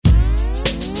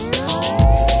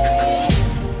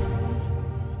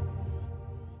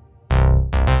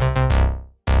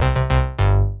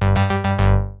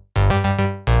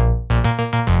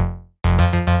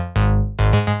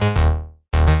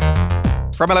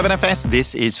From 11FS,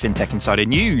 this is FinTech Insider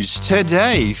News.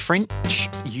 Today, French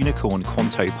unicorn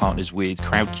Qonto partners with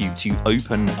Crowdcube to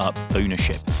open up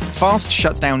ownership. Fast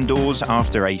shuts down doors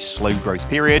after a slow growth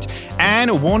period.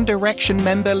 And One Direction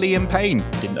member Liam Payne,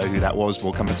 didn't know who that was,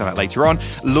 we'll come to that later on,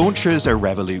 launches a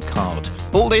Revolut card.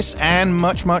 All this and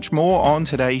much, much more on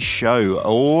today's show.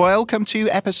 Welcome to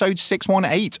episode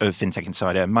 618 of FinTech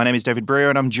Insider. My name is David Brewer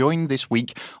and I'm joined this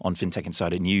week on FinTech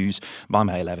Insider News by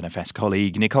my 11FS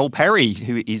colleague, Nicole Perry,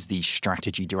 who is the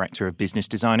Strategy Director of Business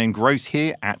Design and Growth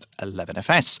here at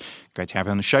 11FS. Great to have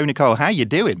you on the show, Nicole. How are you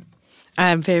doing?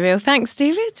 I'm very well, thanks,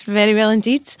 David. Very well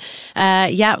indeed.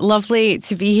 Lovely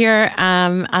to be here.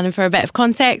 And for a bit of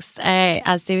context,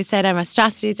 as David said, I'm a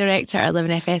Strategy Director at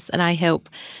 11FS and I help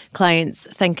clients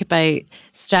think about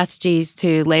strategies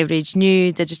to leverage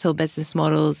new digital business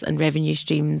models and revenue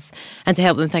streams and to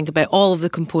help them think about all of the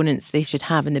components they should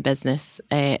have in the business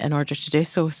in order to do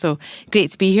so. So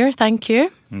great to be here. Thank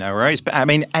you. No worries. But I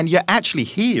mean, and you're actually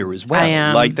here as well. I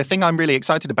am. Like, the thing I'm really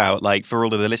excited about, like, for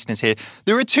all of the listeners here,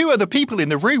 there are two other people in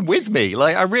the room with me.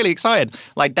 Like, I'm really excited.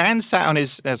 Like, Dan sat on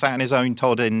his own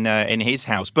Todd in his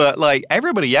house, but like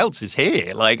everybody else is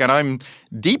here. Like, and I'm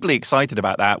deeply excited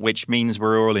about that, which means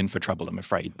we're all in for trouble, I'm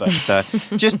afraid. But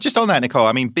just on that, Nicole,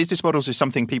 I mean, business models is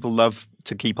something people love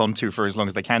to keep onto for as long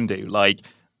as they can do. Like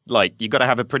you got to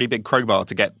have a pretty big crowbar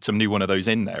to get some new one of those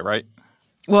in there, right?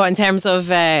 Well, in terms of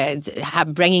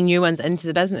bringing new ones into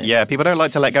the business. Yeah, people don't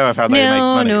like to let go of how they make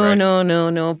money, right?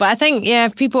 No. But I think,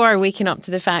 if people are waking up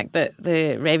to the fact that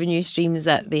the revenue streams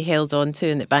that they held on to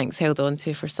and that banks held on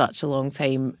to for such a long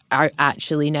time are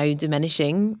actually now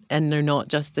diminishing and they're not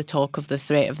just the talk of the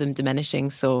threat of them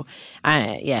diminishing. So,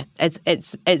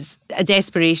 it's a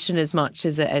desperation as much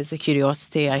as it is a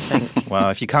curiosity, I think.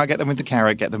 Well, if you can't get them with the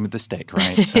carrot, get them with the stick,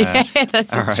 right?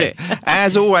 This is true.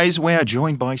 As always, we are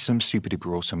joined by some super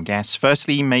duper awesome guests.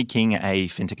 Firstly, making a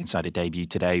FinTech Insider debut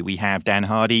today, we have Dan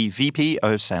Hardy, VP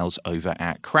of Sales over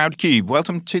at Crowdcube.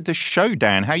 Welcome to the show,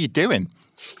 Dan. How are you doing?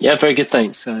 Yeah, very good,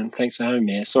 thanks. And thanks for having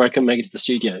me. Sorry I couldn't make it to the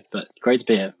studio, but great to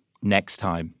be here. Next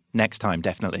time,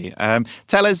 definitely.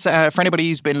 Tell us, for anybody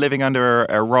who's been living under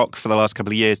a rock for the last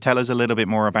couple of years, tell us a little bit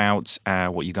more about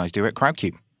what you guys do at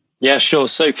Crowdcube. Yeah, sure.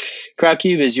 So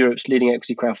Crowdcube is Europe's leading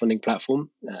equity crowdfunding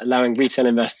platform, allowing retail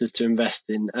investors to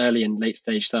invest in early and late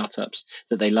stage startups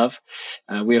that they love.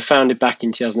 We were founded back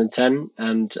in 2010,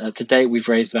 and to date, we've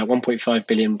raised about £1.5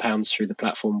 billion through the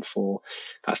platform for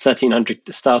about 1,300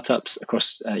 startups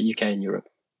across UK and Europe.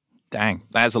 Dang,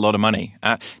 that's a lot of money.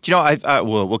 Do you know,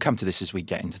 we'll come to this as we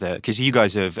get into because you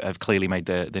guys have clearly made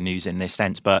the news in this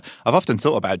sense, but I've often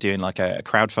thought about doing like a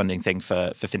crowdfunding thing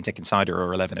for FinTech Insider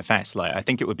or 11FS. Like, I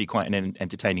think it would be quite an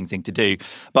entertaining thing to do,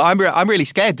 but I'm really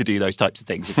scared to do those types of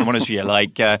things, if I'm honest with you.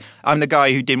 Like, I'm the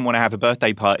guy who didn't want to have a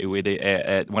birthday party with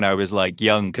it when I was like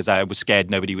young because I was scared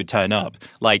nobody would turn up.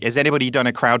 Like, has anybody done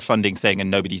a crowdfunding thing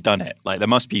and nobody's done it? Like, there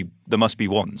must be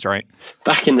ones, right?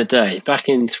 Back in the day, back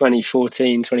in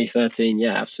 2014, 2013,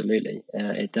 yeah, absolutely.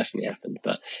 It definitely happened.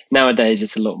 But nowadays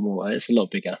it's a lot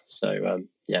bigger. So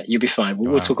you'll be fine.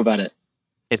 We'll talk about it.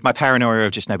 It's my paranoia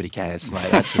of just nobody cares.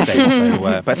 Like, that's the thing.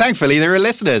 So, but thankfully there are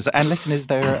listeners, and listeners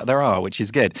there are, which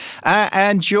is good.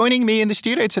 And joining me in the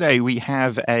studio today, we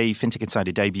have a FinTech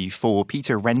Insider debut for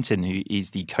Peter Renton, who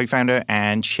is the co-founder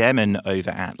and chairman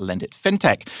over at Lendit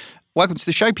FinTech. Welcome to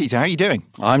the show, Peter. How are you doing?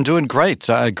 I'm doing great.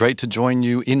 Great to join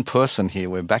you in person here.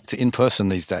 We're back to in person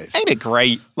these days. Ain't it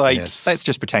great? Like, yes. Let's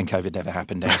just pretend COVID never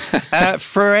happened.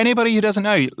 For anybody who doesn't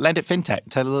know, Lendit FinTech,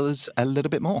 tell us a little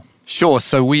bit more. Sure.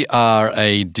 So we are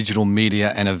a digital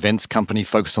media and events company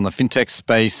focused on the fintech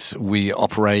space. We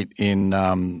operate in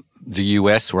the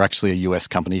US. We're actually a US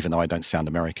company, even though I don't sound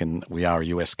American. We are a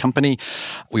US company.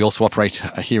 We also operate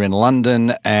here in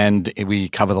London, and we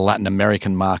cover the Latin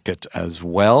American market as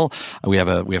well. We have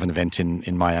an event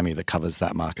in Miami that covers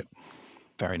that market.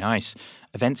 Very nice.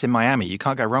 Events in Miami, you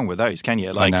can't go wrong with those, can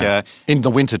you? Like in the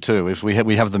winter too. If we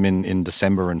have them in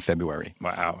December and February.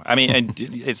 Wow. I mean, and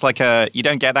it's like you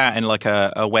don't get that in like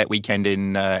a wet weekend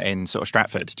in sort of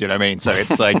Stratford. Do you know what I mean? So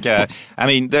it's like I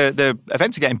mean, the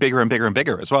events are getting bigger and bigger and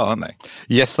bigger as well, aren't they?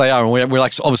 Yes, they are. And we're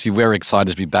like obviously very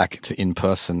excited to be back to in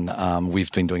person.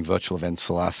 We've been doing virtual events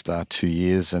the last 2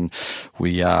 years, and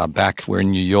we are back. We're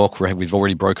in New York. We've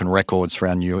already broken records for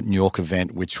our New York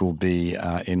event, which will be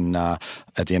at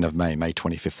the end of May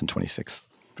 25th and 26th.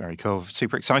 Very cool.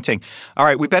 Super exciting. All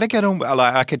right, we better get on.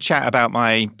 I could chat about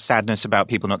my sadness about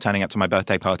people not turning up to my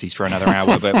birthday parties for another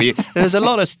hour, but there's a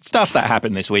lot of stuff that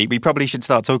happened this week. We probably should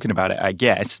start talking about it, I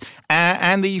guess.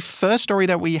 And the first story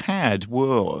that we had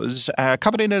was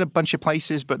covered in a bunch of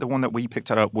places, but the one that we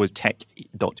picked up was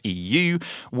tech.eu,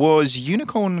 was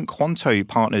Unicorn Qonto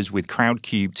partners with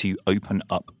Crowdcube to open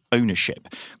up ownership.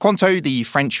 Qonto, the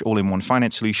French all-in-one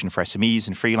finance solution for SMEs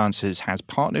and freelancers, has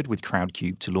partnered with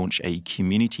Crowdcube to launch a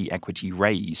community equity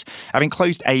raise. Having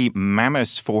closed a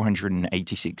mammoth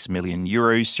 486 million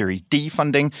euros Series D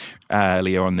funding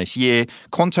earlier on this year,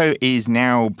 Qonto is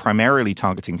now primarily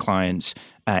targeting clients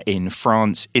in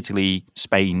France, Italy,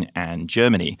 Spain, and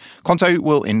Germany. Qonto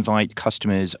will invite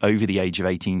customers over the age of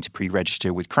 18 to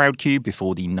pre-register with Crowdcube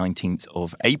before the 19th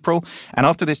of April. And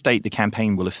after this date, the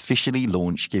campaign will officially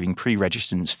launch, giving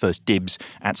pre-registrants first dibs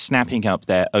at snapping up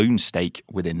their own stake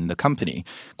within the company.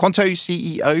 Qonto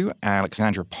CEO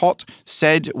Alexandra Pott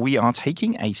said, "We are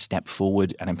taking a step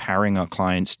forward and empowering our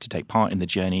clients to take part in the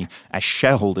journey as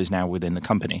shareholders now within the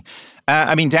company."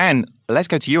 Dan, let's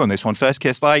go to you on this one first,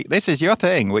 because this is your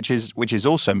thing, which is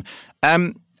awesome.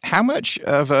 How much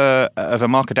of a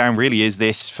marker down really is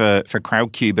this for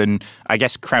Crowdcube and I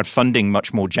guess crowdfunding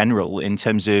much more general in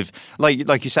terms of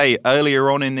like you say earlier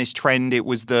on in this trend, it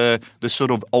was the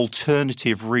sort of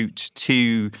alternative route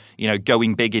to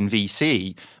going big in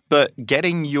VC, but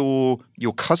getting your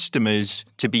customers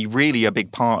to be really a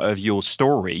big part of your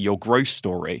story, your growth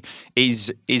story,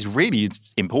 is really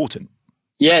important.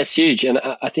 Yeah, it's huge. And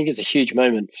I think it's a huge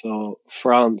moment for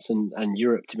France and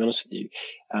Europe, to be honest with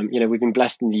you. We've been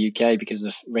blessed in the UK because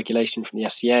of regulation from the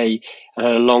FCA and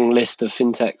a long list of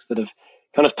fintechs that have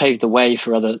kind of paved the way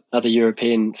for other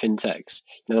European fintechs,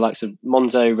 the likes of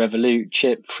Monzo, Revolut,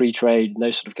 Chip, Free Trade,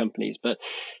 those sort of companies. But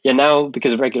yeah, now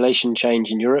because of regulation change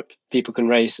in Europe, people can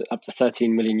raise up to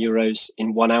 13 million euros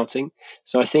in one outing.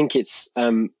 So I think it's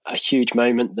a huge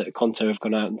moment that Qonto have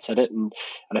gone out and said it. And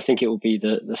I think it will be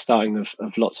the starting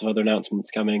of lots of other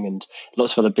announcements coming and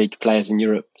lots of other big players in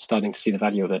Europe starting to see the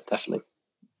value of it, definitely.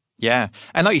 Yeah.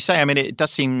 And like you say,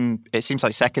 it seems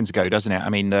like seconds ago, doesn't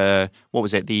it? What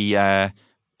was it? The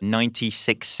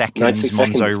 96 seconds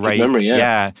Monzo rate. Memory,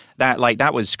 yeah.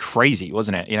 That was crazy,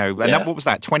 wasn't it? What was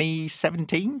that?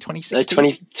 2017, 2016?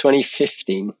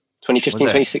 2015,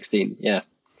 2016. Yeah.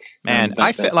 Man,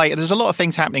 I feel like there's a lot of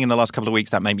things happening in the last couple of weeks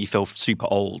that made me feel super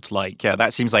old.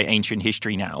 That seems like ancient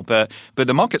history now. But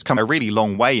the market's come a really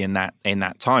long way in that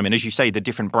time. And as you say, the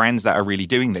different brands that are really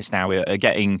doing this now are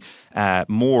getting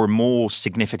more and more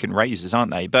significant raises, aren't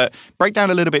they? But break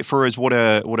down a little bit for us what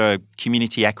a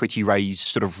community equity raise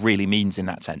sort of really means in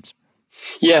that sense.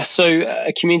 Yeah, so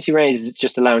a community raise is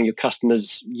just allowing your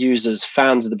customers, users,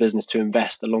 fans of the business to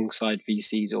invest alongside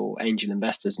VCs or angel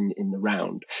investors in the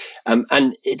round.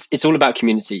 And it's all about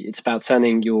community. It's about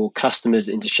turning your customers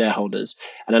into shareholders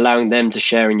and allowing them to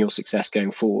share in your success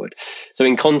going forward. So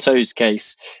in Qonto's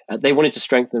case, they wanted to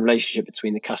strengthen the relationship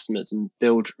between the customers and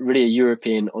build really a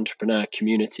European entrepreneur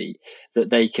community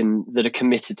that are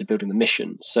committed to building the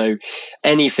mission. So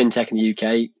any fintech in the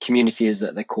UK, community is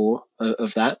at the core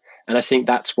of that. And I think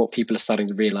that's what people are starting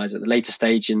to realize at the later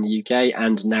stage in the UK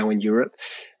and now in Europe.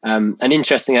 An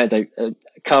interesting anecdote,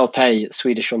 Carl Pei, a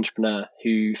Swedish entrepreneur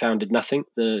who founded Nothing,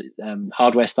 the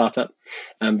hardware startup,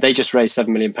 they just raised £7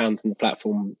 million in the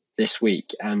platform this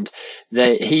week. And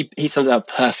he sums it up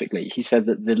perfectly. He said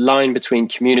that the line between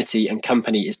community and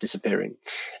company is disappearing.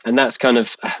 And that's kind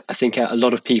of, I think a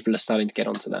lot of people are starting to get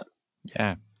onto that.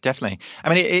 Yeah. Definitely.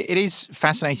 It is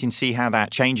fascinating to see how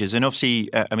that changes. And obviously,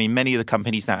 many of the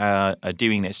companies that are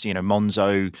doing this,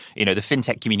 Monzo, the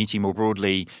fintech community more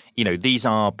broadly, these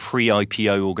are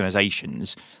pre-IPO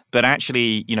organizations. But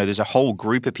actually, there's a whole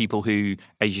group of people who,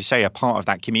 as you say, are part of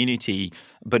that community,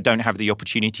 but don't have the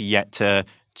opportunity yet to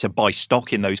buy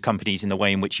stock in those companies in the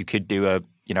way in which you could do an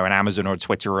Amazon or a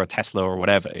Twitter or a Tesla or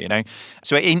whatever,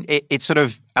 So it sort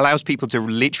of allows people to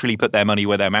literally put their money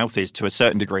where their mouth is to a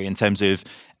certain degree in terms of,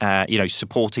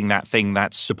 supporting that thing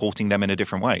that's supporting them in a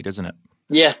different way, doesn't it?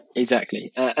 Yeah,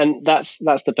 exactly. And that's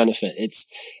the benefit.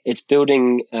 It's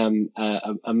building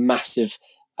a massive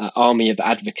army of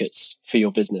advocates for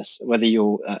your business, whether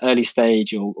you're early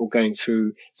stage or going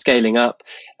through scaling up.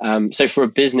 So for a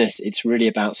business, it's really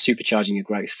about supercharging your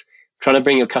growth, trying to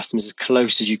bring your customers as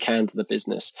close as you can to the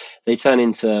business. They turn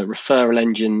into referral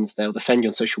engines. They'll defend you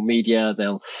on social media.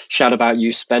 They'll shout about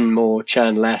you, spend more,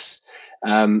 churn less.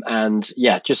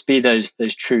 Just be those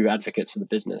true advocates for the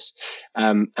business.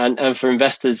 And for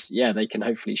investors, they can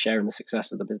hopefully share in the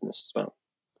success of the business as well.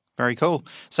 Very cool.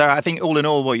 So I think all in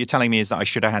all, what you're telling me is that I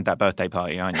should have had that birthday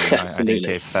party, aren't you?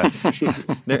 Absolutely. I think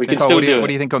if we can still do it. What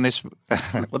do you think on this?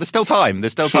 Well, there's still time.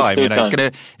 There's still time. Still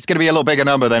time. It's gonna be a lot bigger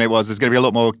number than it was. There's gonna be a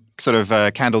lot more sort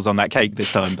of candles on that cake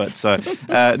this time. But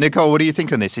Nicole, what do you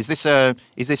think on this? Is this a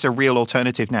real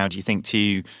alternative now? Do you think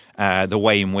to the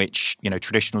way in which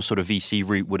traditional sort of VC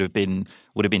route would have been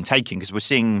taken? Because we're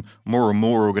seeing more and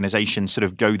more organisations sort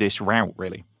of go this route.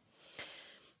 Really,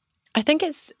 I think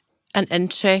it's an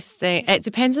interesting. It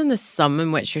depends on the sum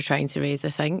in which you're trying to raise, I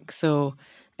think. So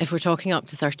if we're talking up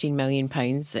to £13 million,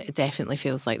 it definitely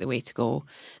feels like the way to go.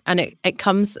 And it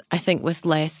comes, I think, with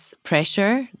less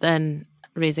pressure than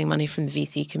raising money from the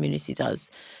VC community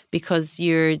does, because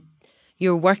you're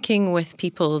working with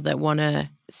people that want to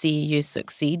see you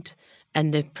succeed.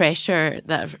 And the pressure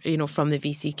that from the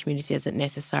VC community isn't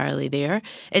necessarily there.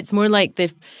 It's more like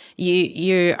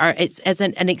it's as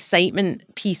an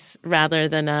excitement piece rather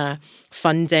than a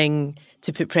funding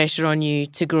to put pressure on you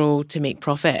to grow, to make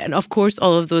profit. And of course,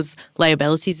 all of those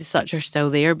liabilities as such are still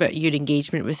there, but your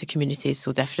engagement with the community is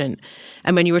so different.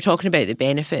 And when you were talking about the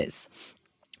benefits,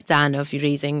 Dan, of you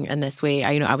raising in this way,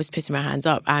 I was putting my hands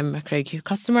up. I'm a Crowdcube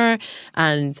customer,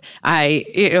 and some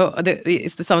of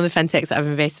the fintechs that I've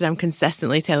invested, I'm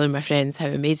consistently telling my friends how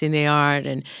amazing they are,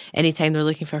 and anytime they're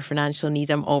looking for a financial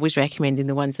need, I'm always recommending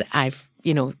the ones that I've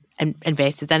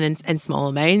invested in small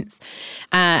amounts,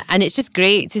 and it's just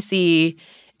great to see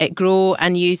it grow,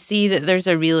 and you see that there's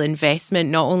a real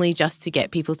investment, not only just to get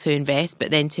people to invest,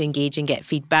 but then to engage and get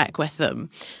feedback with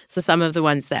them. So some of the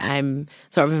ones that I'm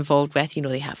sort of involved with,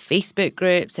 they have Facebook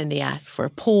groups and they ask for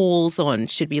polls on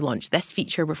should we launch this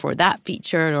feature before that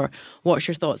feature, or what's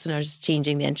your thoughts on us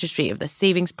changing the interest rate of the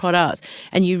savings product?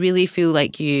 And you really feel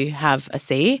like you have a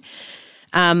say.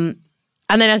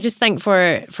 And then I just think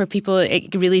for people,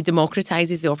 it really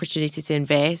democratizes the opportunity to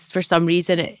invest. For some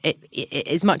reason, it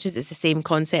as much as it's the same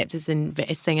concept as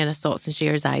investing in a stocks and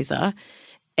shares ISA,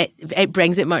 it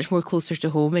brings it much more closer to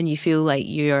home, and you feel like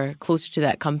you're closer to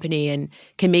that company and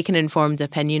can make an informed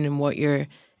opinion on what you're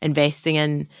investing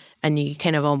in, and you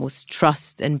kind of almost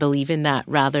trust and believe in that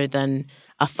rather than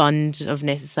a fund of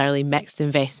necessarily mixed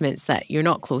investments that you're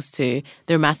not close to.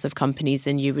 They're massive companies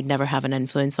and you would never have an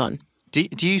influence on. Do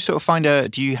you sort of find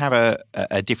do you have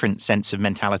a different sense of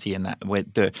mentality in that?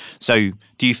 So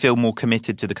do you feel more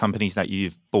committed to the companies that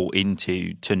you've bought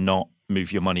into to not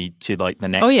move your money to like the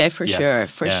next? Oh yeah, for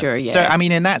sure. Yeah. So I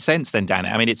mean, in that sense, then Dan,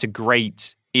 I mean, it's a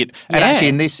great. Actually,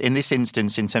 in this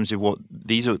instance, in terms of what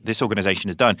this organisation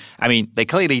has done, I mean, they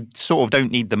clearly sort of don't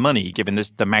need the money given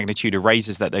the magnitude of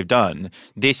raises that they've done.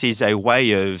 This is a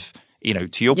way of,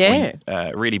 to your point,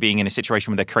 really being in a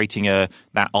situation where they're creating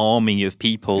that army of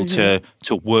people to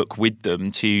work with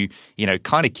them to,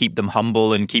 kind of keep them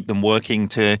humble and keep them working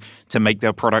to make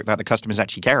their product that the customers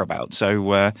actually care about.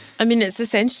 So, I mean, it's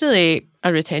essentially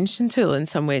a retention tool in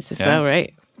some ways as well,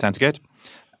 right? Sounds good.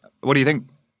 What do you think?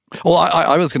 Well,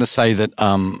 I was going to say that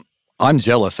I'm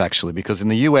jealous actually, because in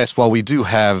the US, while we do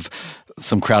have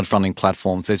some crowdfunding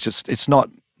platforms, it's not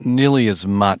nearly as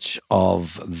much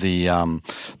of the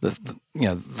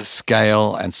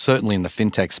scale, and certainly in the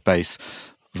fintech space,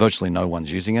 virtually no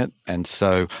one's using it. And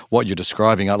so what you're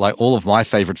describing, like all of my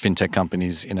favorite fintech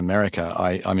companies in America,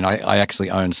 I actually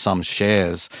own some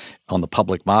shares on the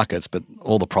public markets, but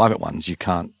all the private ones you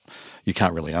can't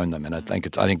really own them. And I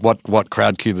think what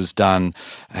Crowdcube has done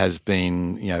has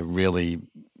been really,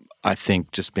 I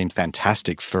think, just been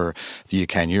fantastic for the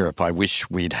UK and Europe. I wish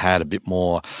we'd had a bit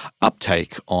more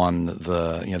uptake on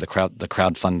the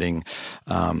crowdfunding.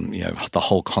 The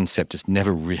whole concept just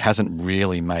hasn't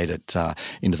really made it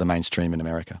into the mainstream in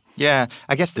America. Yeah,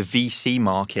 I guess the VC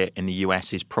market in the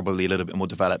US is probably a little bit more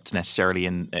developed necessarily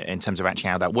in terms of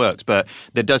actually how that works. But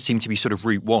there does seem to be sort of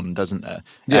route one, doesn't there?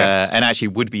 Yeah. And actually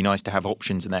it would be nice to have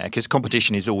options in there, because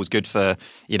competition is always good for,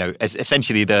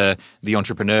 essentially the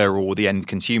entrepreneur or the end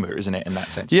consumer, isn't it, in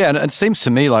that sense? Yeah, and it seems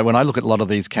to me like when I look at a lot of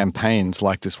these campaigns,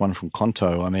 like this one from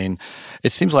Qonto, I mean,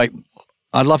 it seems like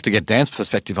I'd love to get Dan's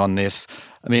perspective on this.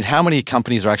 I mean, how many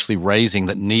companies are actually raising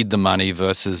that need the money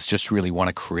versus just really want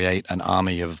to create an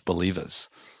army of believers?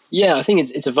 Yeah, I think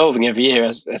it's evolving every year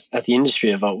as the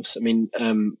industry evolves. I mean,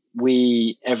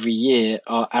 we every year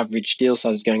our average deal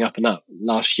size is going up and up.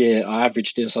 Last year, our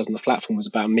average deal size on the platform was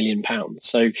about £1 million.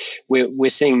 So we're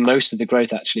seeing most of the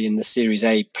growth actually in the Series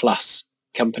A plus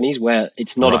companies, where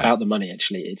it's not about the money.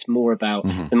 Actually, it's more about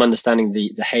them understanding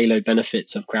the halo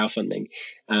benefits of crowdfunding,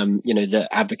 the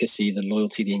advocacy, the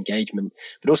loyalty, the engagement,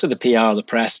 but also the PR, the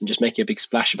press, and just making a big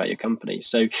splash about your company.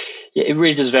 So it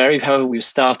really does vary. However, we've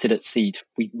started at seed.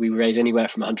 We raise anywhere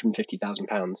from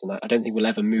 £150,000, and I don't think we'll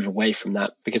ever move away from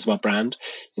that because of our brand.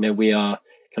 We are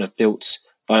kind of built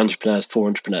by entrepreneurs for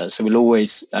entrepreneurs. So we'll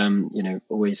always,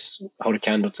 always hold a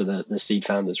candle to the seed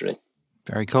founders, really.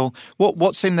 Very cool.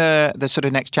 What's in the sort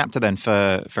of next chapter then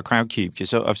for Crowdcube?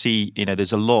 Because obviously,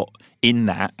 there's a lot in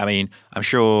that. I mean, I'm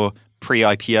sure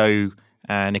pre-IPO,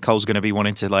 Nicole's going to be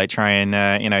wanting to try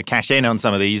and cash in on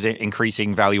some of these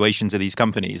increasing valuations of these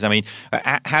companies. I mean,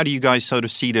 how do you guys sort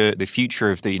of see the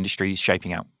future of the industry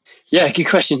shaping out? Yeah, good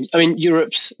question. I mean,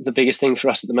 Europe's the biggest thing for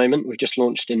us at the moment. We've just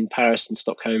launched in Paris and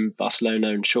Stockholm,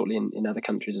 Barcelona, and shortly in other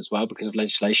countries as well because of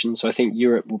legislation. So I think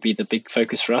Europe will be the big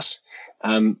focus for us.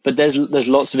 But there's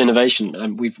lots of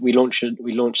innovation. We launched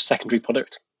a secondary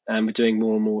product, and we're doing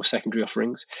more and more secondary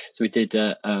offerings. So we did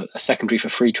a secondary for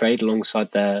free trade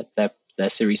alongside their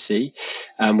Series C,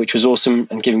 which was awesome,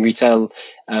 and giving retail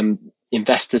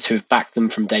investors who have backed them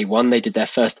from day one. They did their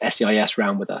first SEIS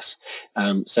round with us.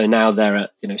 So now they're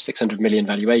at 600 million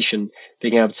valuation.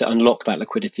 Being able to unlock that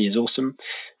liquidity is awesome,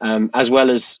 as well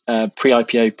as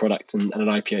pre-IPO product and an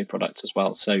IPO product as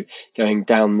well. So going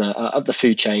down up the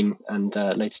food chain and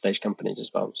later stage companies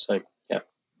as well. So yeah.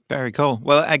 Very cool.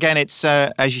 Well, again, it's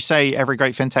as you say, every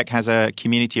great fintech has a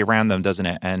community around them, doesn't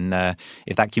it? And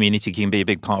if that community can be a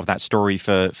big part of that story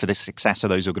for the success of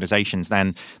those organizations,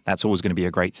 then that's always going to be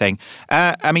a great thing.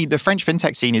 I mean, the French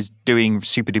fintech scene is doing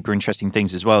super duper interesting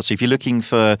things as well. So if you're looking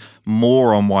for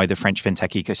more on why the French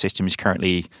fintech ecosystem is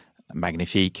currently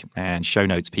magnifique, and show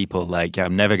notes, people,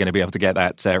 I'm never going to be able to get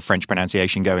that French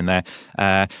pronunciation going there.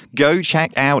 Go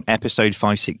check out episode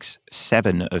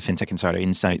 567 of FinTech Insider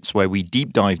Insights, where we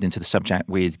deep dived into the subject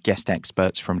with guest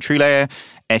experts from TrueLayer,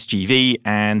 SGV,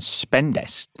 and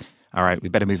Spendesk. All right, we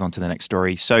better move on to the next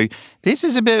story. So this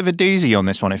is a bit of a doozy on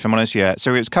this one, if I'm honest with you.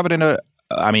 So it was covered in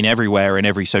everywhere in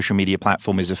every social media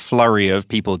platform is a flurry of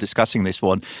people discussing this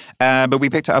one. But we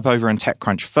picked it up over on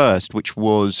TechCrunch first, which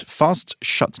was Fast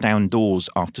shuts down doors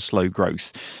after slow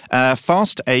growth.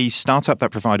 Fast, a startup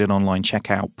that provided online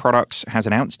checkout products, has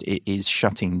announced it is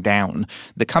shutting down.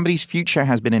 The company's future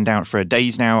has been in doubt for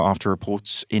days now after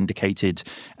reports indicated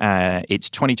its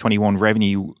 2021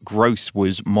 revenue growth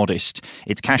was modest,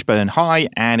 its cash burn high,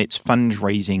 and its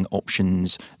fundraising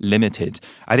options limited.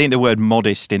 I think the word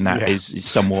modest in that is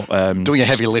somewhat doing a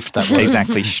heavy lift that way.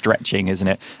 Exactly, stretching, isn't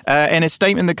it? In a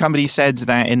statement, the company said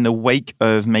that in the wake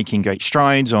of making great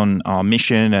strides on our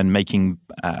mission and making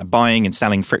buying and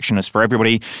selling frictionless for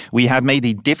everybody, we have made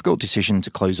the difficult decision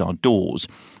to close our doors.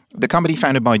 The company,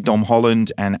 founded by Dom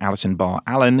Holland and Alison Barr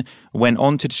Allen, went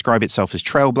on to describe itself as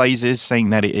trailblazers, saying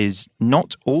that it is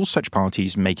not all such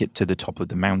parties make it to the top of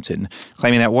the mountain,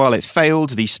 claiming that while it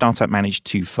failed, the startup managed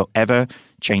to forever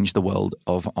change the world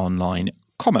of online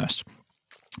commerce.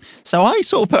 So I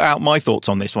sort of put out my thoughts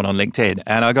on this one on LinkedIn,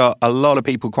 and I got a lot of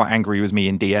people quite angry with me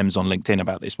in DMs on LinkedIn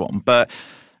about this one. But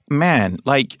man,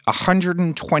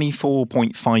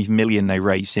 124.5 million they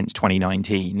raised since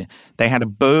 2019. They had a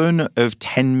burn of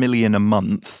 10 million a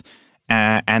month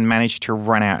and managed to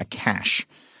run out of cash.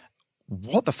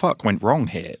 What the fuck went wrong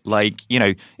here?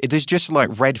 There's just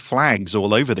red flags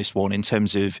all over this one in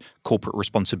terms of corporate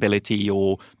responsibility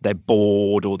or their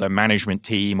board or their management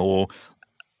team or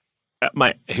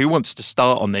mate, who wants to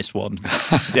start on this one?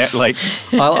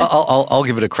 I'll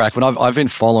give it a crack. When I've been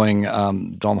following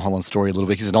Dom Holland's story a little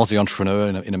bit. He's an Aussie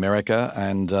entrepreneur in America,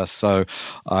 and so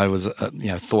I was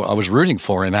thought I was rooting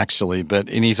for him actually.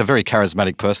 And he's a very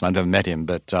charismatic person. I've never met him,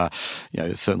 but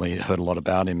certainly heard a lot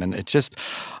about him, and it's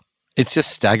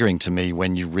just staggering to me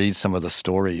when you read some of the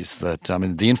stories that,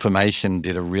 The Information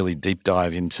did a really deep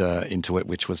dive into it,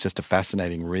 which was just a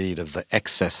fascinating read of the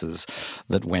excesses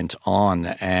that went on.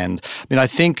 And I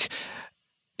think,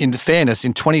 in fairness,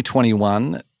 in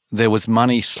 2021, there was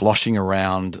money sloshing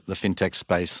around the fintech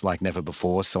space like never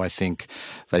before. So I think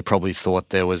they probably thought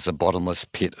there was a bottomless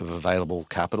pit of available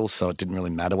capital, so it didn't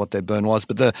really matter what their burn was.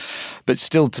 But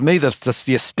still, to me,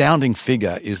 the astounding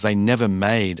figure is they never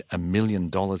made $1 million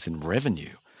in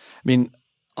revenue.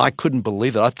 I couldn't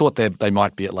believe it. I thought they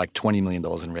might be at $20 million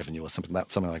in revenue or something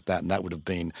like that, and that would have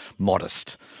been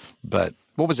modest. But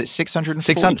what was it, 600 and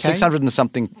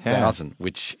something thousand,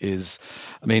 which is,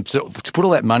 to put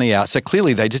all that money out. So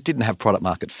clearly they just didn't have product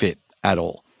market fit at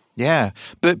all. Yeah,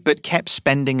 but kept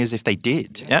spending as if they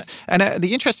did. Yes. Yeah, and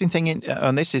the interesting thing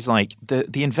on this is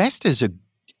the investors are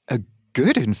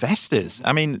good investors.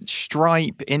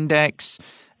 Stripe, Index,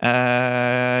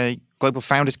 Global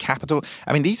Founders Capital.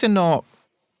 These are not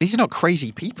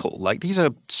crazy people. These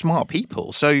are smart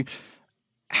people. So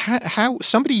how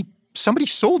somebody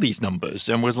saw these numbers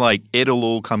and was like, it'll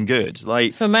all come good.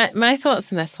 So my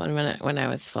thoughts on this one when I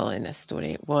was following this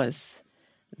story was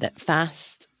that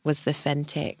Fast was the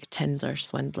fintech Tinder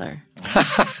swindler.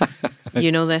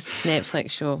 You know this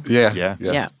Netflix show?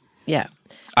 Yeah.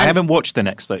 I haven't watched the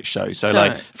Netflix show, so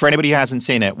like for anybody who hasn't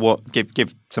seen it,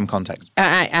 give some context.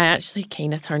 I actually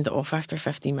kind of turned it off after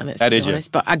 15 minutes, to be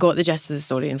honest, but I got the gist of the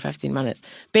story in 15 minutes.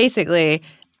 Basically,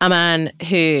 a man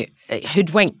who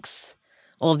hoodwinks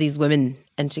all of these women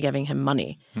into giving him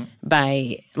money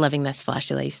by living this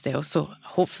flashy lifestyle. So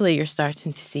hopefully you're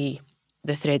starting to see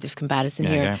the thread of comparison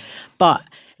here. Yeah. But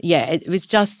yeah, it was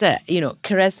just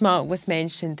charisma was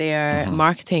mentioned there,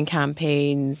 marketing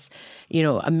campaigns,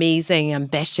 amazing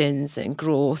ambitions and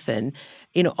growth and,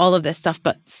 all of this stuff,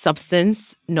 but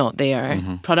substance, not there.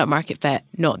 Product market fit,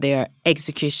 not there.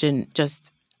 Execution,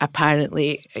 just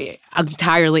apparently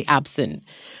entirely absent.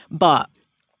 But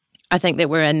I think that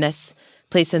we're in this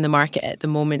place in the market at the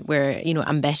moment where,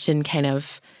 ambition kind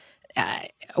of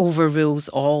overrules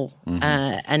all.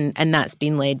 And that's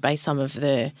been led by some of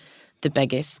the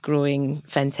biggest growing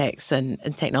fintechs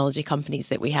and technology companies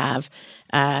that we have.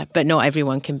 But not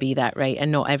everyone can be that, right?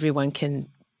 And not everyone can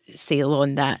sail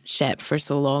on that ship for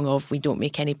so long of we don't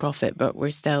make any profit, but we're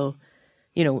still,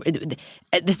 the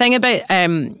thing about,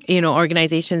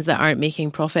 organizations that aren't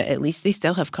making profit, at least they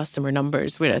still have customer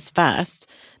numbers, whereas Fast,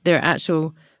 their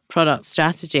actual product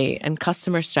strategy and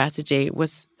customer strategy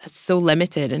was so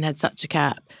limited and had such a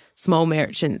cap. Small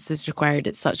merchants is required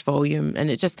at such volume, and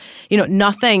it just,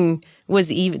 nothing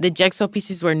was even, the jigsaw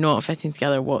pieces were not fitting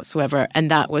together whatsoever,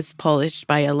 and that was polished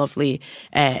by a lovely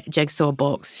jigsaw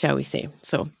box, shall we say.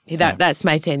 So that's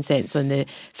my 10 cents on the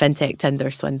fintech Tinder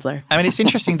swindler. I mean, it's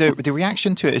interesting, the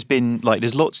reaction to it has been like,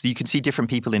 there's lots, you can see different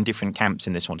people in different camps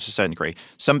in this one to a certain degree.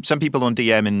 Some people on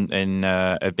DM and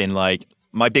have been like,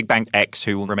 my big bank X,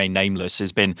 who will remain nameless,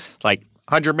 has been like,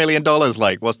 $100 million,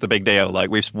 like, what's the big deal? Like,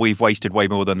 we've wasted way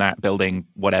more than that building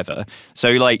whatever.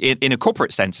 So, like, in a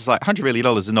corporate sense, it's like $100 million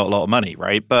is not a lot of money,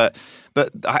 right? But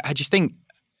I just think,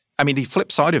 I mean, the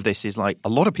flip side of this is, like, a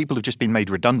lot of people have just been made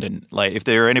redundant. Like, if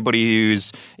there are anybody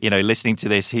who's, listening to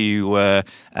this who were,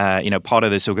 part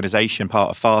of this organization,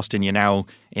 part of Fast, and you're now,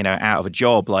 out of a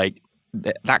job, like,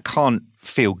 that can't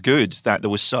feel good that there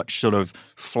was such sort of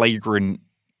flagrant,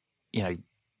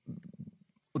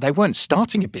 they weren't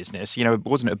starting a business, it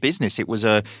wasn't a business. It was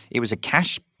a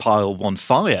cash pile on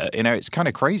fire. It's kind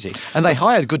of crazy. And they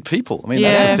hired good people. I mean,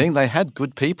 that's the thing. They had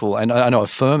good people. And I know a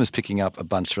firm is picking up a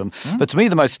bunch of them. But to me,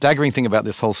 the most staggering thing about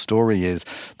this whole story is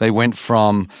they went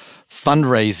from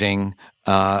fundraising.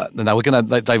 And they were going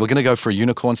to go for a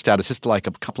unicorn status just like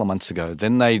a couple of months ago.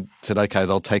 Then they said, okay,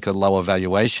 they'll take a lower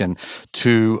valuation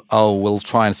to, we'll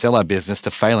try and sell our business, to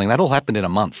failing. That all happened in a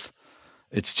month.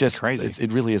 It's just crazy.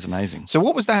 It really is amazing. So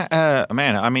what was that,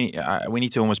 man? I mean, we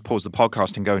need to almost pause the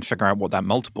podcast and go and figure out what that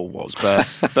multiple was.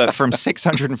 But from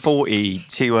 640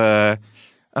 to,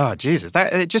 oh, Jesus,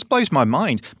 it just blows my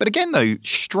mind. But again, though,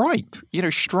 Stripe,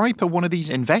 Stripe are one of these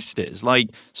investors. Like,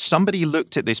 somebody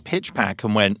looked at this pitch pack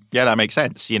and went, yeah, that makes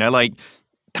sense. Like,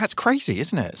 that's crazy,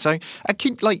 isn't it? So,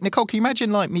 Nicole, can you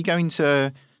imagine, like, me going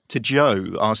to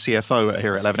Joe, our CFO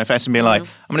here at 11FS, and being like,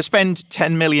 I'm going to spend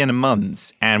 $10 million a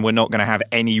month and we're not going to have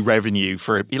any revenue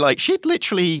for it. Like, she'd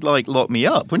literally like lock me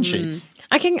up, wouldn't she?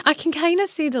 I can kind of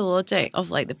see the logic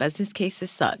of like the business case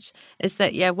as such is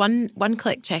that, one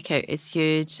click checkout is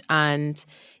huge, and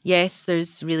yes,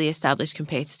 there's really established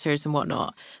competitors and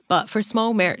whatnot. But for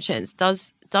small merchants,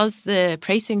 does the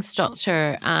pricing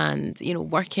structure and,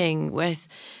 working with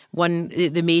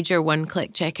the major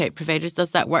one-click checkout providers,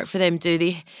 does that work for them? Do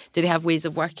they have ways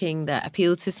of working that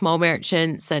appeal to small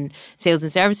merchants and sales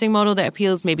and servicing model that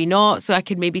appeals? Maybe not. So I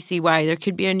could maybe see why there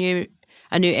could be a new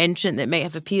entrant that might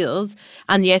have appealed.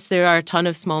 And yes, there are a ton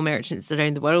of small merchants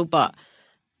around the world, but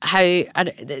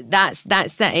that's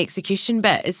the execution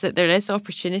bit, is that there is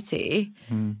opportunity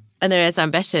and there is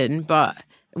ambition, but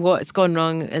what's gone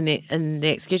wrong in the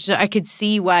execution. I could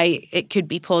see why it could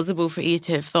be plausible for you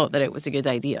to have thought that it was a good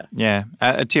idea. Yeah,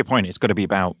 to your point, it's got to be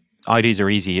about ideas are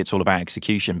easy. It's all about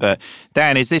execution. But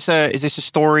Dan, is this a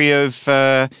story of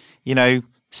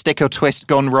stick or twist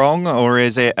gone wrong, or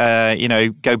is it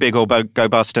go big or go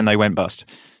bust and they went bust?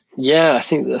 Yeah, I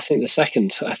think the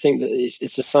second. I think that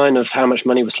it's a sign of how much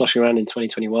money was sloshing around in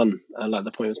 2021, like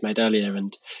the point was made earlier,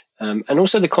 and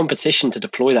also the competition to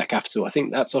deploy that capital. I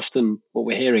think that's often what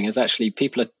we're hearing is actually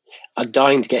people are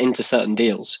dying to get into certain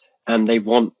deals, and they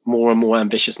want more and more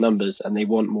ambitious numbers, and they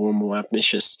want more and more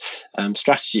ambitious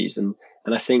strategies. And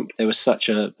I think there was such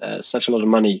a lot of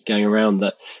money going around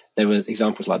that there were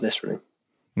examples like this, really.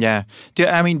 Yeah.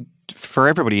 for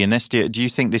everybody in this, do you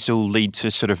think this will lead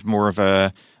to sort of more of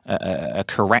a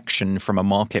correction from a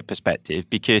market perspective?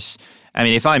 Because I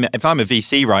mean, if I'm a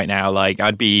VC right now, like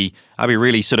I'd be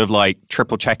really sort of like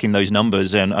triple checking those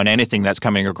numbers and on anything that's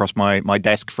coming across my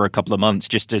desk for a couple of months,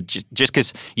 just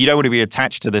because you don't want to be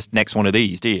attached to this next one of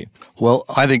these, do you? Well,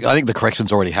 I think the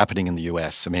correction's already happening in the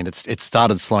US. I mean, it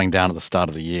started slowing down at the start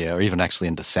of the year, or even actually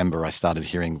in December. I started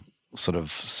hearing sort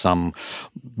of some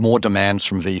more demands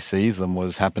from VCs than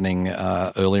was happening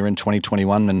earlier in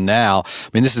 2021. And now, I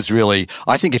mean, this is really,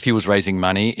 I think if he was raising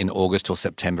money in August or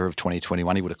September of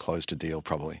 2021, he would have closed a deal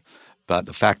probably. But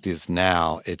the fact is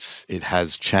now it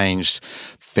has changed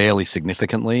fairly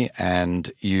significantly, and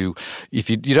you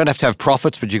don't have to have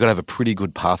profits, but you've got to have a pretty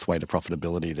good pathway to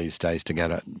profitability these days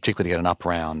particularly to get an up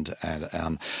round.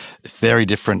 And very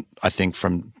different, I think,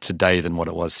 from today than what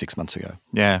it was 6 months ago.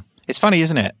 Yeah. It's funny,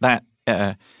 isn't it, that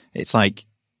it's like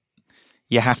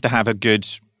you have to have a good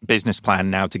business plan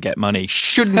now to get money.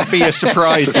 Shouldn't be a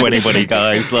surprise to anybody,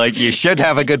 guys. Like, you should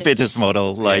have a good business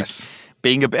model. Like, yes.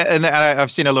 And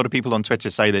I've seen a lot of people on Twitter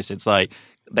say this. It's like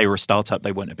they were a startup,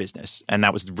 they weren't a business, and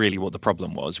that was really what the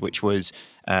problem was. Which was,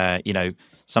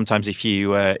 sometimes if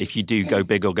you do go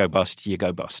big or go bust, you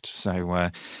go bust. So.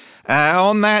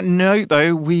 On that note,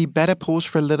 though, we better pause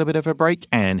for a little bit of a break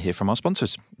and hear from our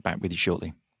sponsors. Back with you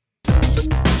shortly.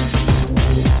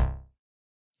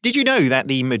 Did you know that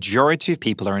the majority of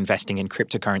people are investing in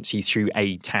cryptocurrency through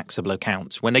a taxable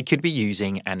account when they could be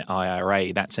using an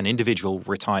IRA, that's an individual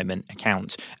retirement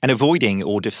account, and avoiding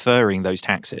or deferring those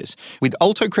taxes? With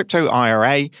Qonto Crypto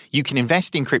IRA, you can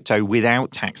invest in crypto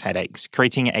without tax headaches,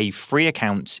 creating a free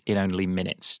account in only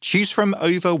minutes. Choose from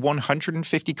over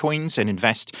 150 coins and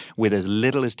invest with as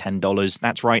little as $10.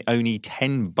 That's right, only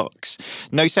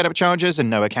 $10. No setup charges and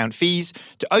no account fees.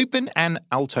 To open an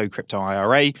Qonto Crypto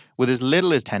IRA with as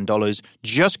little as $10,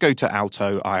 just go to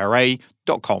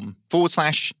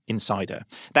altoira.com/insider.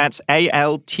 That's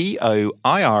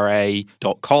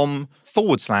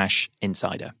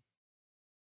altoira.com/insider.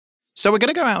 So we're going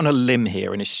to go out on a limb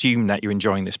here and assume that you're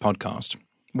enjoying this podcast.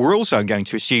 We're also going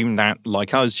to assume that,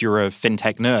 like us, you're a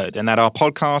fintech nerd and that our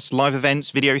podcasts, live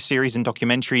events, video series, and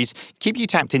documentaries keep you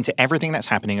tapped into everything that's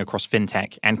happening across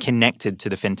fintech and connected to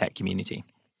the fintech community.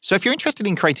 So if you're interested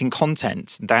in creating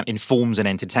content that informs and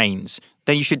entertains,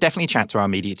 then you should definitely chat to our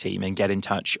media team and get in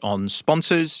touch on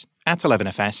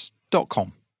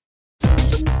sponsors@11fs.com.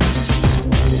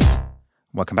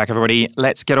 Welcome back, everybody.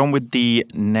 Let's get on with the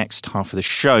next half of the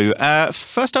show.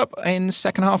 First up, in the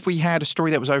second half, we had a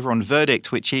story that was over on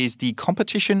Verdict, which is the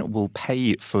competition will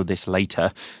pay for this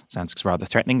later. Sounds rather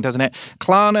threatening, doesn't it?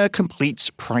 Klarna completes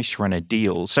Price Runner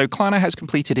deal. So Klarna has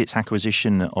completed its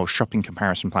acquisition of shopping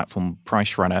comparison platform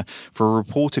Price Runner for a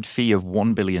reported fee of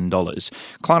 $1 billion.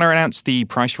 Klarna announced the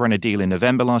Price Runner deal in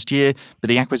November last year, but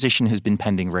the acquisition has been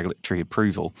pending regulatory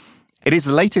approval. It is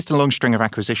the latest in a long string of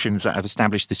acquisitions that have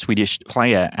established the Swedish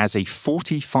player as a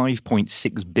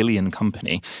 $45.6 billion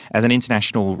company, as an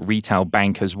international retail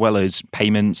bank, as well as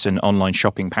payments and online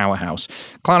shopping powerhouse.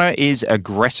 Klarna is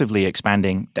aggressively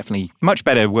expanding, definitely much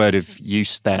better word of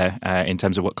use there in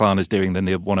terms of what Klarna's doing than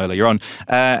the one earlier on,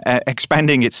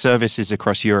 expanding its services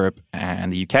across Europe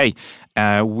and the UK.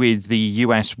 With the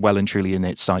US well and truly in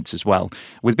its sights as well.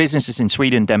 With businesses in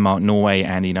Sweden, Denmark, Norway,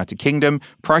 and the United Kingdom,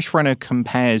 Price Runner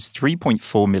compares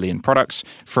 3.4 million products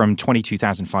from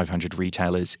 22,500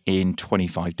 retailers in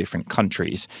 25 different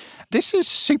countries. This is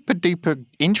super duper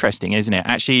interesting, isn't it?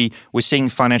 Actually, we're seeing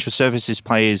financial services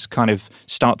players kind of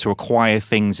start to acquire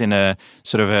things in a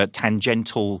sort of a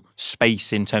tangential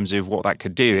space in terms of what that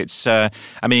could do. It's,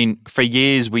 for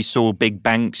years we saw big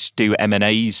banks do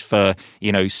M&As for,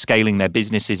 scaling their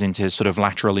businesses into sort of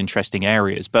lateral interesting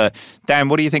areas. But Dan,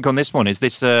 what do you think on this one? Is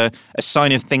this a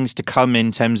sign of things to come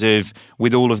in terms of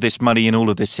with all of this money and all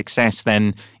of this success,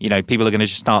 then, people are going to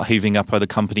just start hooving up other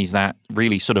companies that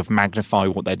really sort of magnify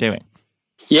what they're doing?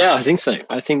 Yeah, I think so.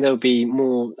 I think there'll be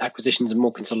more acquisitions and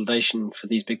more consolidation for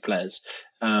these big players.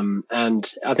 And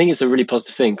I think it's a really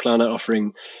positive thing. Klarna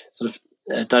offering sort of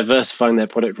diversifying their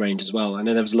product range as well. I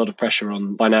know there was a lot of pressure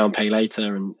on buy now and pay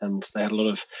later, and they had a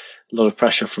lot of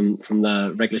pressure from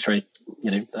the regulatory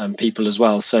people as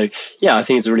well. So yeah, I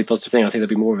think it's a really positive thing. I think there'll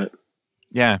be more of it.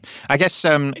 Yeah, I guess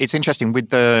it's interesting with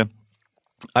the.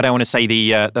 I don't want to say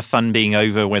the fun being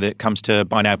over when it comes to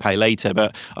buy now, pay later,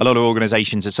 but a lot of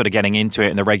organizations are sort of getting into it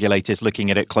and the regulators looking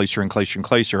at it closer and closer and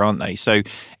closer, aren't they? So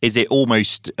is it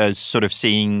almost as sort of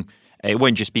seeing, it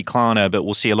won't just be Klarna, but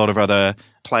we'll see a lot of other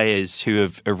players who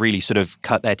have really sort of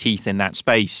cut their teeth in that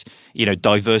space,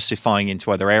 diversifying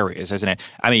into other areas, isn't it?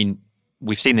 I mean,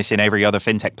 we've seen this in every other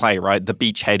fintech play, right? The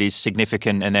beachhead is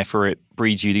significant, and therefore it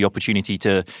breeds you the opportunity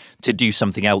to do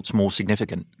something else more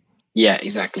significant. Yeah,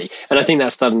 exactly. And I think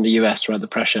that started in the US, right? The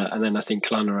pressure, and then I think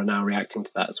Klarna are now reacting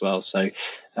to that as well. So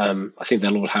I think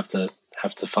they'll all have to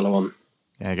follow on.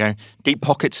 There you go. Deep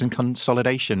pockets and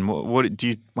consolidation. How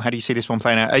do you see this one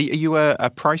playing out? Are you a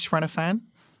Price Runner fan?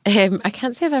 I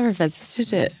can't say I've ever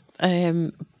visited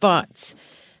it, but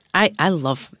I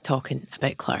love talking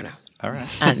about Klarna. All right.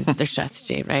 And their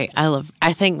strategy, right?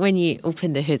 I think when you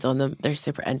open the hood on them, they're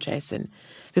super interesting.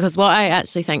 Because what I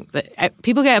actually think that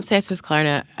people get obsessed with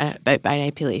Klarna about buy now,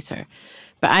 pay later,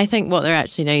 but I think what they're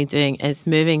actually now doing is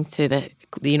moving to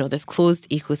this closed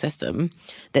ecosystem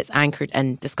that's anchored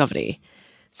in discovery.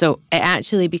 So it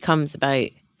actually becomes about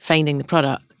finding the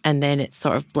product, and then it's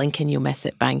sort of blink and you'll miss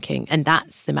it banking, and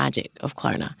that's the magic of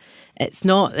Klarna. It's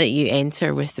not that you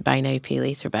enter with the buy now, pay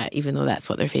later bit, even though that's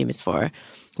what they're famous for.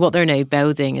 What they're now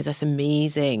building is this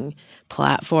amazing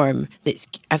platform that's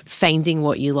finding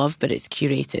what you love, but it's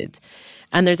curated.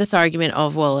 And there's this argument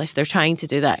of, well, if they're trying to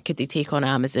do that, could they take on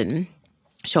Amazon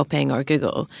shopping or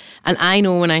Google? And I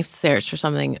know when I search for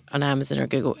something on Amazon or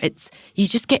Google, you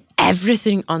just get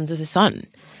everything under the sun.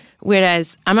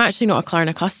 Whereas I'm actually not a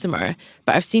Klarna customer,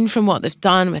 but I've seen from what they've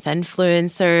done with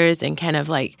influencers and kind of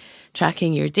like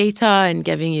tracking your data and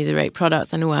giving you the right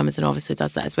products. I know Amazon obviously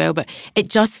does that as well, but it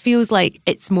just feels like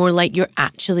it's more like you're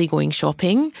actually going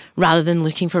shopping rather than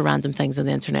looking for random things on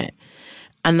the internet.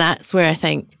 And that's where I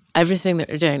think everything that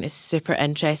they're doing is super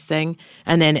interesting.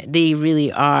 And then they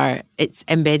really are, it's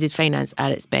embedded finance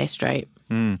at its best, right?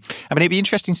 I mean, it'd be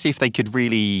interesting to see if they could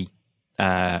really...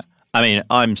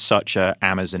 I'm such a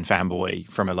Amazon fanboy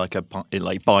from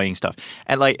buying stuff,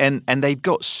 and they've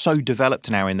got so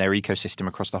developed now in their ecosystem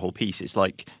across the whole piece. It's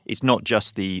like it's not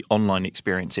just the online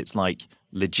experience; it's like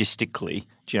logistically.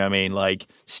 Do you know what I mean? Like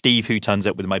Steve, who turns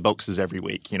up with my boxes every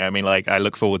week. You know what I mean? Like I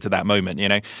look forward to that moment. You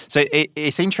know, so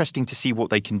it's interesting to see what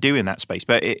they can do in that space.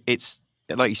 But it's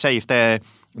like you say, if they're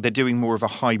doing more of a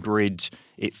hybrid,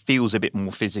 it feels a bit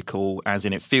more physical, as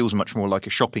in it feels much more like a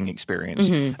shopping experience.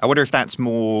 Mm-hmm. I wonder if it's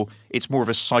more of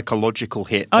a psychological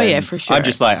hit. Oh, yeah, for sure. I'm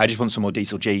just like, I just want some more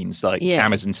diesel jeans. Like,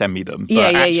 Amazon send me them.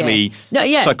 Yeah, but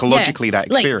psychologically, that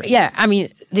experience. I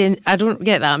mean, then I don't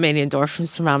get that many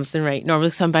endorphins from Amazon, right? Normally,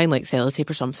 because I'm buying like sellotape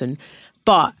or something.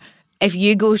 But if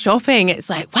you go shopping, it's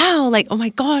like, wow, like, oh my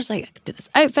gosh, like I can put this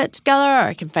outfit together, or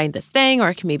I can find this thing, or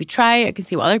I can maybe try it, I can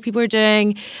see what other people are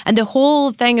doing. And the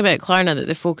whole thing about Klarna that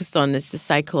they're focused on is the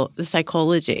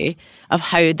psychology of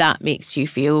how that makes you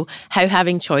feel, how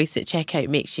having choice at checkout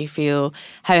makes you feel,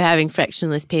 how having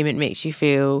frictionless payment makes you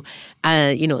feel,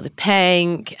 the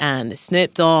pink and the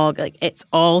Snoop Dogg, like it's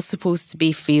all supposed to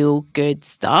be feel good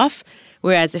stuff.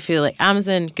 Whereas I feel like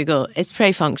Amazon, Google, it's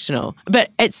pretty functional.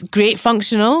 But it's great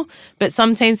functional. But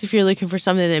sometimes if you're looking for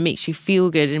something that makes you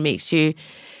feel good and makes you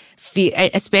feel,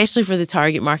 especially for the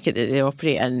target market that they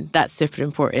operate in, that's super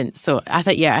important. So I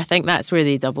think that's where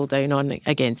they double down on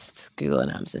against Google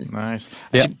and Amazon. Nice.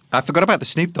 Yeah. I forgot about the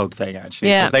Snoop Dogg thing, actually.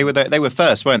 Yeah. Because they were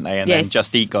first, weren't they? And then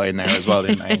Just Eat got in there as well,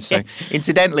 didn't they? So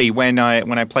incidentally, when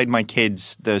I played my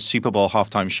kids the Super Bowl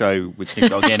halftime show with Snoop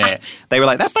Dogg in it, they were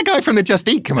like, that's the guy from the Just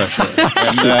Eat commercial.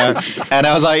 And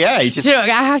I was like, yeah, he just... I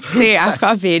have to say, I've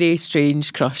got a very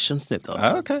strange crush on Snoop Dogg.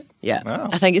 Oh, okay. Yeah. Wow.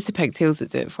 I think it's the pigtails that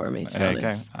do it for me, to be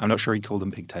honest. I'm not sure he called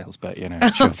them pigtails, but Sure.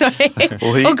 Oh, sorry.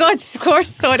 Oh, God, of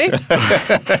course, sorry.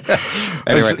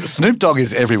 Anyway, Snoop Dogg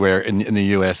is everywhere in the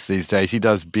US these days. He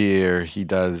does beer, he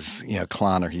does,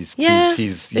 Klarna. He's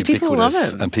ubiquitous. People love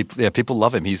him. And people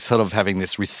love him. He's sort of having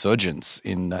this resurgence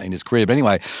in his career. But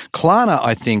anyway, Klarna,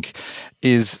 I think,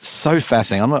 is so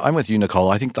fascinating. I'm with you, Nicole.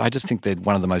 I just think they're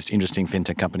one of the most interesting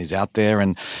fintech companies out there,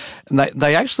 and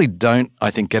they actually don't,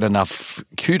 I think, get enough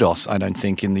kudos. I don't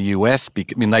think in the US. They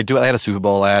had a Super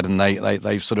Bowl ad, and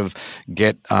they sort of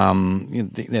get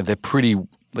they're pretty.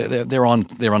 They're on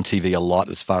TV a lot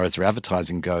as far as their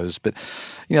advertising goes, but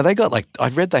they got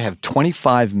I've read they have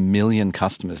 25 million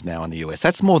customers now in the US.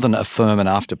 That's more than Affirm and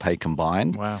Afterpay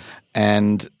combined. Wow!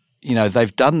 And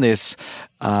they've done this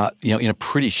in a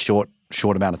pretty short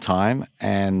amount of time,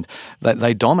 and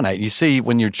they dominate. You see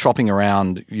when you're shopping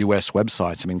around US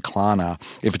websites, Klarna,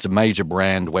 if it's a major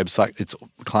brand website,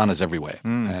 Klarna's everywhere.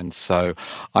 And so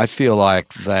I feel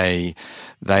like they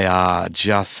are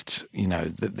just,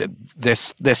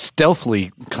 they're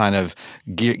stealthily kind of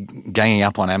ganging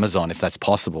up on Amazon, if that's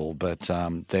possible. But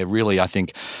they're really, I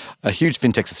think, a huge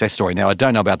fintech success story. Now, I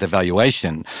don't know about their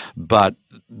valuation, but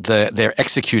they're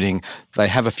executing. They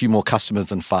have a few more customers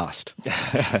than Fast.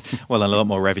 Well, a lot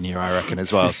more revenue, I reckon,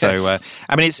 as well. So,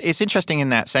 it's interesting in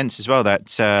that sense as well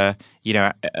that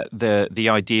the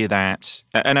idea that,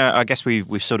 and I guess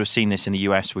we've sort of seen this in the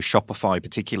US with Shopify,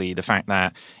 particularly the fact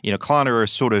that Klarna are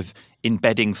sort of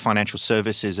embedding financial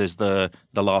services as the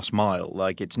last mile.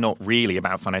 Like, it's not really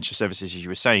about financial services, as you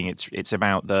were saying. It's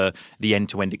about the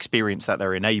end-to-end experience that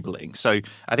they're enabling. So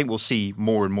I think we'll see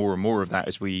more and more and more of that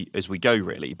as we go,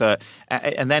 really. But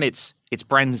and then it's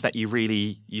brands that you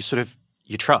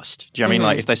trust. Do you know what I mean?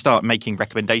 Like, if they start making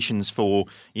recommendations for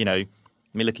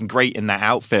me looking great in that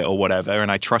outfit or whatever,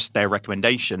 and I trust their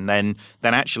recommendation, then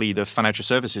actually the financial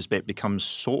services bit becomes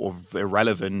sort of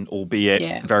irrelevant,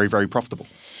 albeit very, very profitable.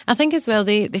 I think as well,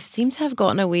 they seem to have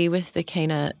gotten away with the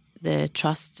kind of the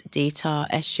trust data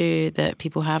issue that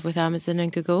people have with Amazon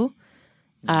and Google.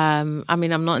 I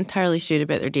mean, I'm not entirely sure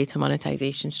about their data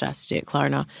monetization strategy at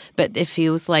Klarna, but it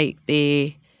feels like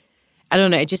I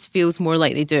don't know, it just feels more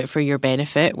like they do it for your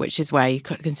benefit, which is why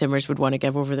consumers would want to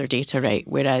give over their data, right?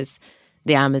 Whereas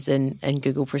the Amazon and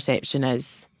Google perception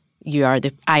is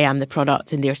I am the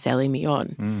product and they're selling me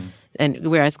on. And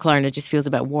whereas Klarna just feels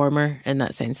a bit warmer in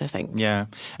that sense, I think. Yeah.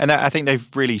 And I think they've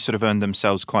really sort of earned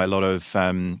themselves quite a lot of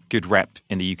good rep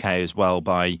in the UK as well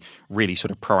by really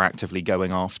sort of proactively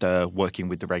going after working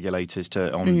with the regulators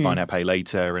on Buy Now, Pay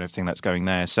Later and everything that's going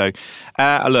there. So,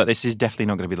 look, this is definitely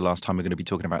not going to be the last time we're going to be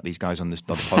talking about these guys on the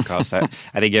podcast.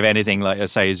 I think if anything, like I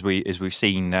say, as we've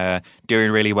seen,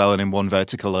 doing really well and in one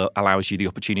vertical allows you the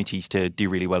opportunities to do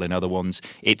really well in other ones.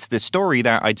 It's the story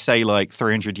that I'd say like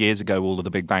 300 years ago, all of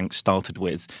the big banks started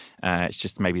with. It's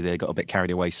just maybe they got a bit carried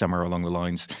away somewhere along the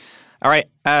lines. All right,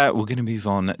 we're going to move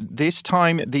on. This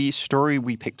time, the story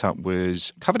we picked up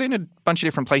was covered in a bunch of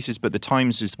different places, but the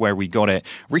Times is where we got it.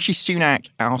 Rishi Sunak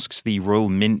asks the Royal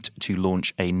Mint to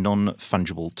launch a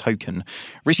non-fungible token.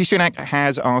 Rishi Sunak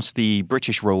has asked the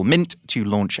British Royal Mint to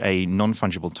launch a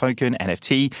non-fungible token,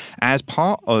 NFT, as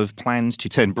part of plans to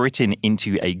turn Britain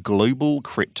into a global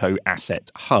crypto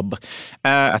asset hub.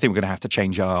 I think we're going to have to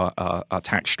change our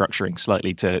tax structuring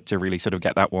slightly to really sort of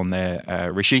get that one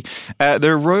there, Rishi.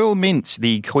 The Royal Mint,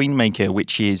 the coin maker,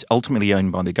 which is ultimately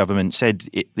owned by the government, said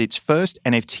its first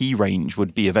NFT range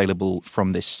would be available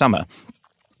from this summer.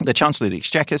 The Chancellor of the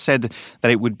Exchequer said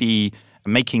that it would be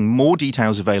making more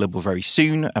details available very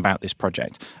soon about this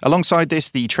project. Alongside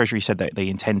this, the Treasury said that they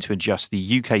intend to adjust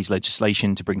the UK's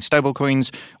legislation to bring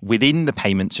stablecoins within the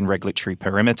payments and regulatory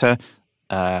perimeter.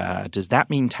 Does that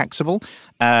mean taxable?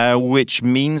 Which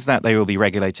means that they will be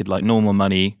regulated like normal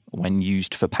money when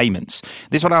used for payments.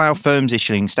 This will allow firms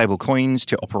issuing stable coins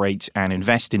to operate and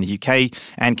invest in the UK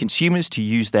and consumers to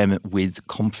use them with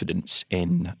confidence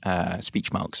in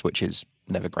speech marks, which is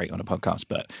never great on a podcast,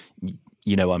 but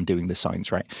I'm doing the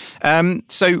signs, right?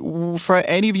 So for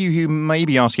any of you who may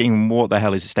be asking what the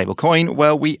hell is a stable coin,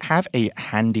 well, we have a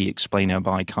handy explainer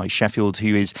by Kai Sheffield,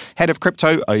 who is head of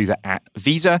crypto over at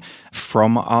Visa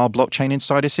from our Blockchain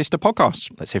Insider sister podcast.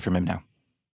 Let's hear from him now.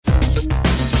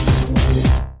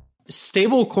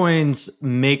 Stable coins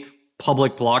make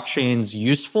public blockchains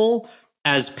useful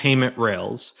as payment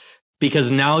rails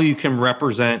because now you can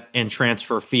represent and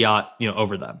transfer fiat,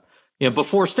 over them.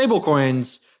 Before stable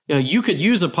coins, you could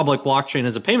use a public blockchain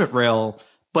as a payment rail,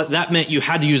 but that meant you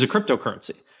had to use a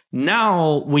cryptocurrency.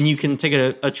 Now, when you can take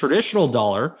a traditional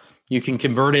dollar, you can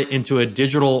convert it into a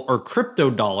digital or crypto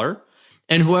dollar,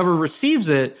 and whoever receives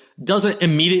it doesn't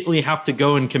immediately have to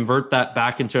go and convert that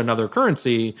back into another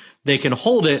currency. They can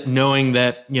hold it knowing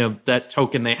that, that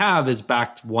token they have is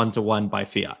backed one-to-one by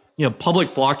fiat.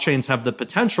 Public blockchains have the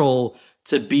potential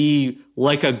to be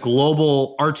like a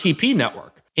global RTP network.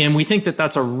 And we think that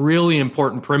that's a really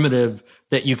important primitive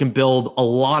that you can build a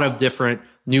lot of different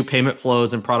new payment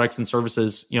flows and products and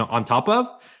services, on top of.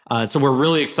 So we're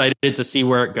really excited to see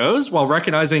where it goes while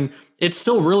recognizing it's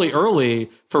still really early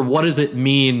for what does it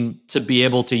mean to be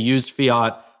able to use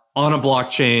fiat on a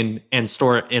blockchain and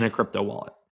store it in a crypto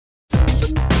wallet.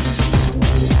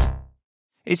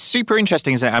 It's super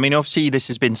interesting, isn't it? I mean, obviously, this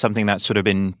has been something that's sort of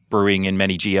been brewing in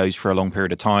many geos for a long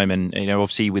period of time. And,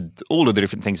 obviously, with all of the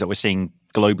different things that we're seeing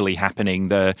globally happening,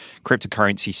 the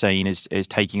cryptocurrency scene is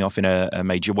taking off in a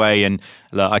major way. And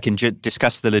I can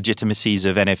discuss the legitimacies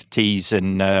of NFTs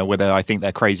and whether I think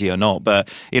they're crazy or not. But,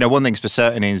 one thing's for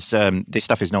certain is this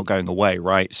stuff is not going away,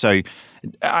 right? So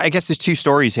I guess there's two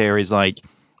stories here is like,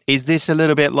 Is this a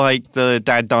little bit like the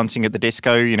dad dancing at the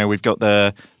disco? You know, we've got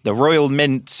the Royal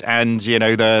Mint and, you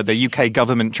know, the UK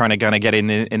government trying to kind of get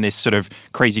in this sort of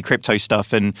crazy crypto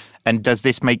stuff. And does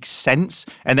this make sense?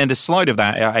 And then the slide of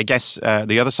that, I guess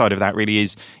the other side of that really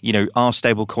is, you know, are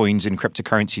stable coins and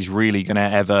cryptocurrencies really going to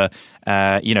ever,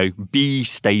 be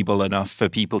stable enough for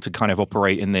people to kind of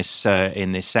operate in this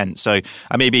sense? So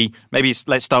maybe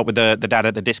let's start with the dad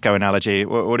at the disco analogy.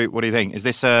 What do you think? Is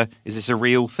this a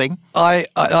real thing? I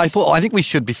think we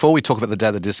should, before we talk about the dad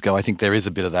at the disco, I think there is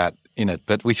a bit of that in it,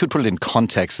 but we should put it in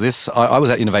context. I was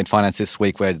at Innovate Finance this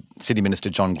week where City Minister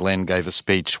John Glenn gave a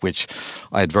speech, which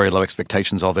I had very low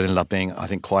expectations of. It ended up being, I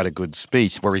think, quite a good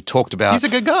speech where he talked about... He's a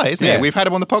good guy, isn't he? We've had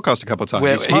him on the podcast a couple of times.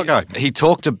 He's a smart guy. He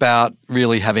talked about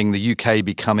really having the UK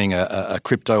becoming a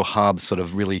crypto hub, sort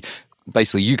of really...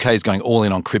 Basically, UK is going all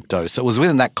in on crypto. So it was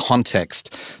within that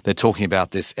context they're talking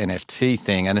about this NFT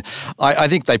thing. And I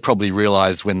think they probably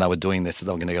realized when they were doing this that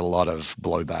they were going to get a lot of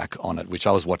blowback on it, which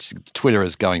I was watching. Twitter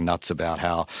is going nuts about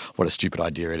what a stupid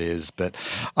idea it is. But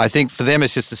I think for them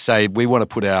it's just to say we want to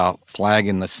put our flag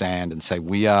in the sand and say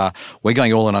we're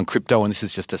going all in on crypto, and this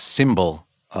is just a symbol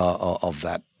of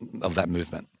that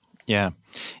movement. Yeah.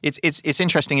 It's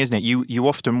interesting, isn't it? You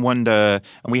often wonder,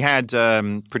 and we had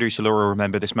producer Laura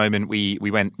remember this moment. We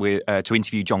went to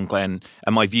interview John Glenn,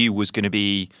 and my view was going to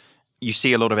be, you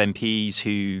see a lot of MPs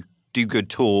who do good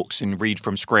talks and read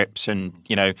from scripts, and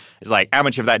you know, it's like, how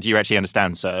much of that do you actually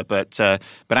understand, sir? But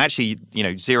actually, you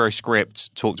know, zero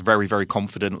script, talked very, very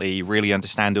confidently, really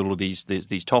understand all of these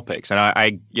topics, and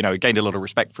I gained a lot of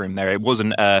respect for him there. It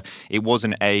wasn't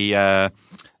a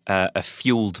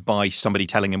fueled by somebody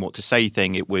telling him what to say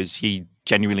thing. It was he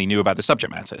genuinely knew about the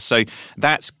subject matter. So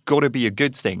that's got to be a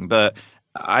good thing. But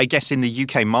I guess in the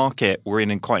UK market, we're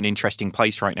in quite an interesting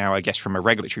place right now, I guess, from a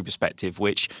regulatory perspective,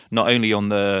 which not only on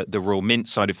the Royal Mint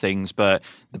side of things, but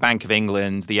the Bank of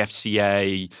England, the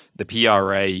FCA, the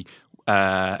PRA,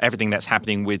 everything that's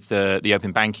happening with the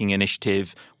open banking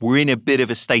initiative, we're in a bit of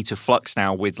a state of flux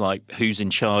now with like who's in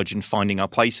charge and finding our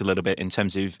place a little bit in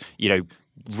terms of, you know,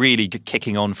 really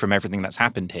kicking on from everything that's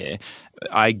happened here.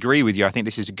 I agree with you. I think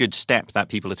this is a good step that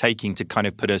people are taking to kind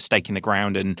of put a stake in the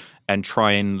ground and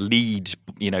try and lead,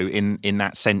 you know, in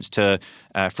that sense to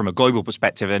from a global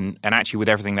perspective, and actually with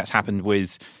everything that's happened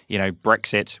with, you know,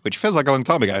 Brexit, which feels like a long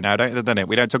time ago now, don't it?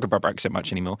 We don't talk about Brexit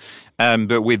much anymore.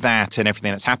 But with that and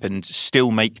everything that's happened, still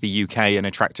make the UK an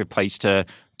attractive place to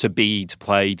be, to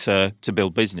play, to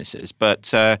build businesses.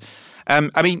 But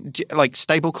I mean, like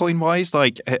stablecoin wise,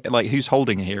 like who's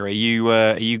holding here? Are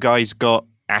you guys got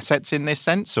assets in this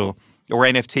sense, or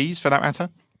NFTs for that matter?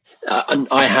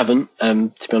 I haven't,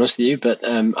 to be honest with you, but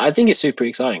I think it's super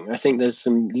exciting. I think there's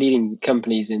some leading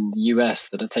companies in the US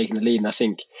that are taking the lead, and I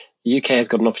think the UK has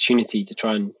got an opportunity to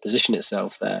try and position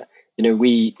itself there. You know,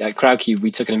 we at Crowdcube,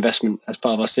 we took an investment as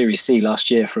part of our Series C last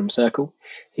year from Circle,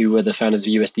 who were the founders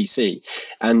of USDC.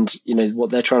 And, you know, what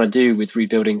they're trying to do with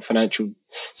rebuilding financial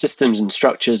systems and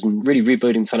structures and really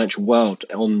rebuilding the financial world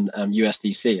on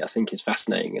USDC, I think is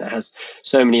fascinating. And it has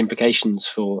so many implications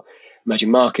for emerging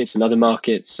markets and other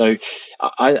markets. So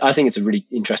I think it's a really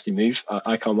interesting move.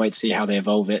 I can't wait to see how they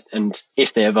evolve it and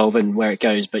if they evolve and where it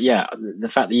goes. But yeah, the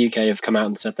fact the UK have come out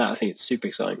and said that, I think it's super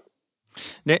exciting.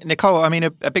 Nicole, I mean,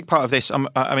 a big part of this, I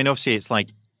mean, obviously it's like,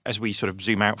 as we sort of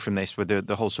zoom out from this with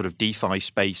the whole sort of DeFi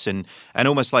space and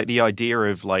almost like the idea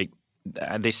of like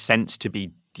this sense to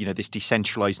be, you know, this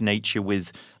decentralized nature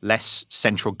with less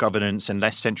central governance and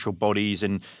less central bodies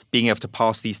and being able to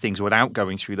pass these things without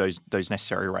going through those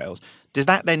necessary rails. Does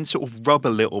that then sort of rub a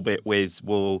little bit with,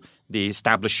 well, the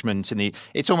establishment and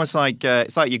it's almost like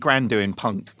it's like your grand doing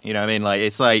punk, you know what I mean? Like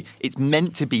it's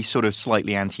meant to be sort of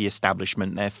slightly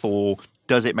anti-establishment. Therefore,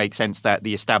 does it make sense that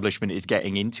the establishment is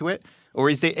getting into it, or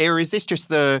is this just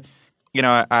the, you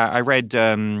know, I read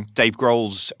Dave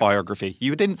Grohl's biography.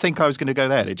 You didn't think I was going to go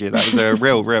there, did you? That was a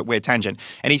real weird tangent.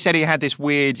 And he said he had this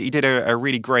weird, he did a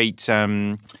really great,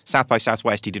 South by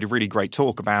Southwest, he did a really great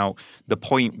talk about the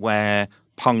point where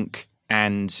punk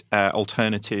and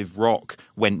alternative rock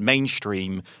went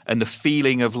mainstream, and the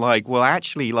feeling of like, well,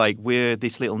 actually, like we're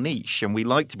this little niche and we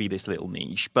like to be this little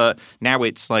niche, but now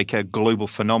it's like a global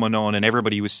phenomenon and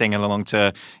everybody was singing along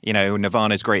to, you know,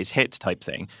 Nirvana's greatest hits type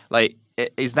thing. Like,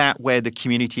 is that where the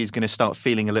community is going to start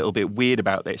feeling a little bit weird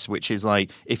about this, which is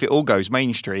like, if it all goes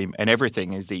mainstream and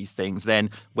everything is these things, then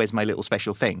where's my little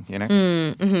special thing, you know?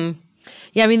 Mm-hmm.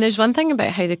 Yeah, I mean, there's one thing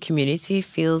about how the community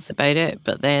feels about it,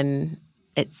 but then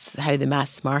it's how the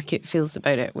mass market feels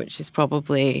about it, which is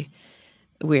probably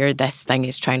where this thing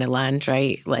is trying to land,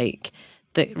 right? Like,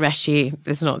 that Rishi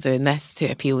is not doing this to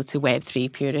appeal to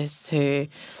Web3 purists who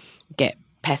get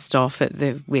pissed off at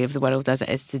the way of the world as it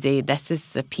is today. This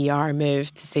is a PR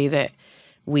move to say that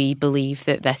we believe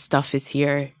that this stuff is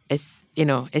here, is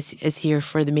here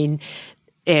for the main,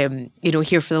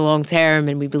 here for the long term,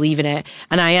 and we believe in it.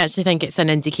 And I actually think it's an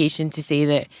indication to say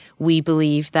that we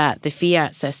believe that the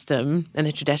fiat system and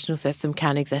the traditional system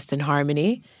can exist in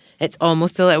harmony. It's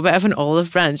almost a little bit of an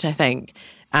olive branch, I think.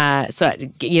 So,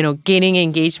 gaining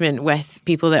engagement with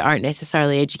people that aren't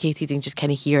necessarily educated and just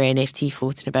kind of hear NFT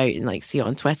floating about and like see it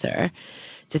on Twitter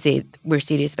to say we're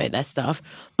serious about this stuff.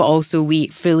 But also we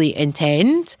fully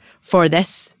intend for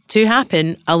this to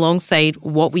happen alongside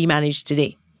what we manage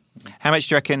today. How much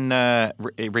do you reckon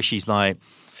Rishi's like,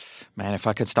 man, if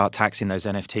I could start taxing those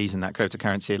NFTs and that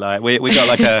cryptocurrency, like we got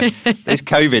like this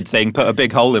COVID thing put a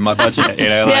big hole in my budget. Like,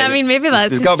 yeah, I mean, maybe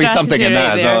there's got to be something in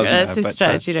that as well. That's the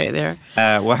strategy right there.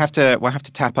 We'll have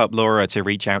to tap up Laura to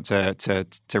reach out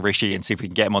to Rishi and see if we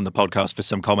can get him on the podcast for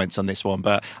some comments on this one.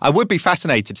 But I would be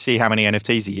fascinated to see how many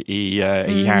NFTs he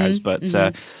has.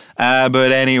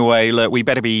 But anyway, look, we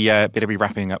better be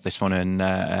wrapping up this one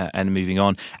and moving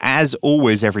on. As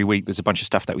always, every week there's a bunch of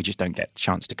stuff that we just don't get a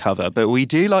chance to cover, but we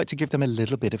do like to give them a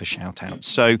little bit of a shout out.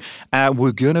 So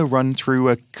we're going to run through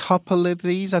a couple of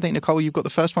these. I think, Nicole, you've got the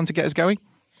first one to get us going.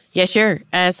 Yeah, sure.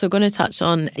 So going to touch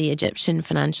on the Egyptian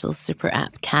financial super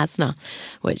app Kazna,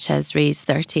 which has raised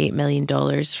 $38 million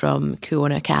from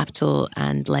Qonto Capital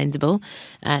and Lendable.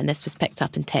 And this was picked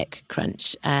up in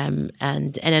TechCrunch.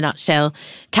 And in a nutshell,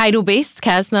 Cairo-based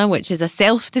Kazna, which is a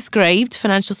self-described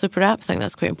financial super app, I think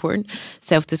that's quite important,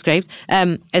 self-described,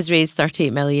 has raised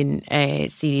 $38 million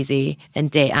Series A in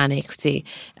debt and equity.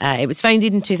 It was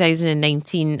founded in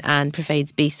 2019 and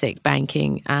provides basic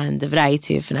banking and a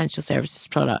variety of financial services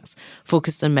products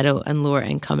focused on middle and lower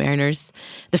income earners.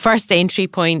 The first entry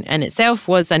point in itself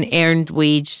was an earned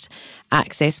waged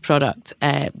access product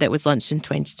that was launched in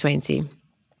 2020,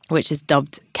 which is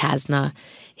dubbed Kazna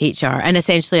HR, and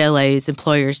essentially allows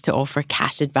employers to offer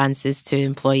cash advances to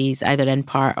employees either in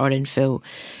part or in full,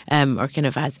 or kind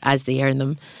of as they earn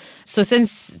them. So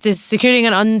since securing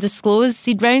an undisclosed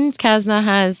seed round, Kazna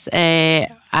has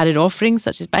added offerings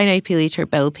such as buy now, pay later,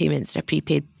 bill payments, and a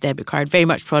prepaid debit card, very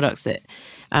much products that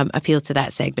appeal to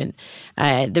that segment.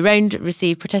 The round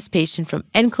received participation from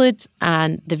Include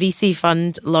and the VC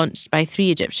fund launched by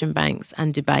 3 Egyptian banks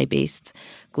and Dubai-based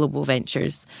Global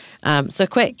Ventures. So a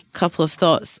quick couple of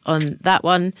thoughts on that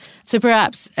one. Super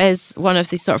apps is one of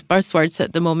the sort of buzzwords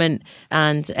at the moment,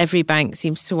 and every bank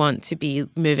seems to want to be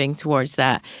moving towards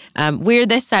that. Where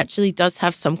this actually does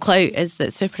have some clout is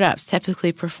that super apps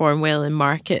typically perform well in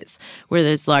markets where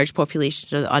there's large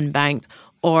populations of the unbanked,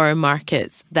 or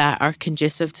markets that are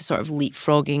conducive to sort of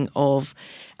leapfrogging of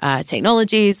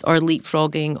technologies or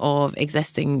leapfrogging of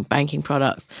existing banking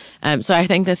products. So I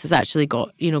think this has actually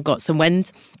got some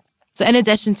wind. So in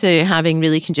addition to having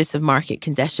really conducive market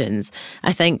conditions,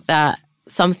 I think that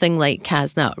something like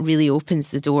Kazna really opens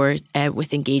the door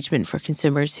with engagement for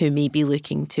consumers who may be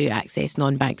looking to access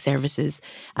non-bank services,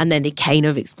 and then they kind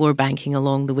of explore banking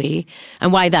along the way.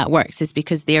 And why that works is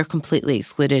because they are completely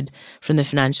excluded from the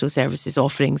financial services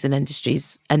offerings and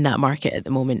industries in that market at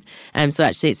the moment. So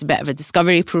actually it's a bit of a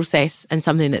discovery process and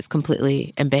something that's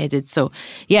completely embedded. So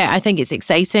yeah, I think it's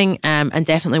exciting and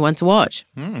definitely one to watch.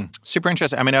 Super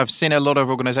interesting. I mean, I've seen a lot of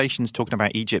organizations talking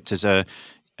about Egypt as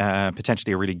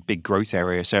potentially a really big growth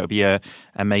area. So it'll be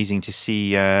amazing to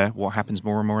see what happens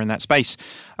more and more in that space.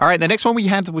 All right, the next one we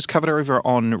had was covered over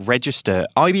on Register.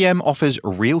 IBM offers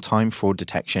real-time fraud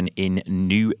detection in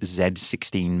new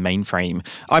Z16 mainframe.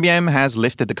 IBM has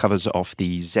lifted the covers off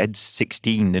the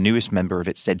Z16, the newest member of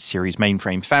its Z series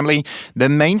mainframe family. The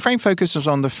mainframe focuses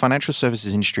on the financial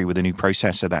services industry with a new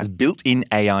processor that has built-in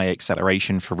AI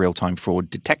acceleration for real-time fraud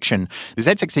detection. The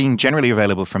Z16, generally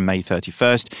available from May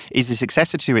 31st, is the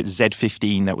successor to its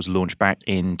Z15 that was launched back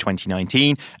in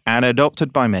 2019 and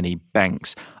adopted by many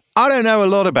banks. I don't know a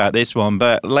lot about this one,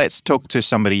 but let's talk to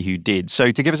somebody who did.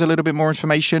 So to give us a little bit more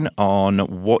information on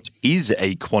what is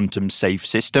a quantum safe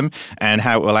system and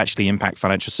how it will actually impact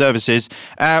financial services,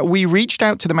 we reached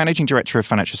out to the Managing Director of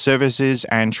Financial Services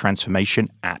and Transformation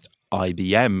at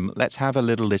IBM. Let's have a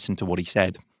little listen to what he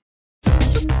said.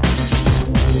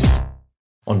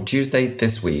 On Tuesday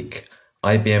this week,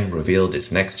 IBM revealed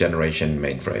its next-generation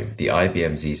mainframe, the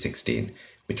IBM Z16,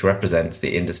 which represents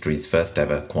the industry's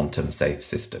first-ever quantum-safe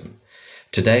system.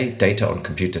 Today, data on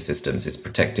computer systems is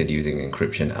protected using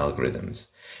encryption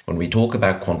algorithms. When we talk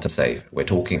about quantum-safe, we're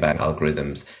talking about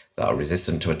algorithms that are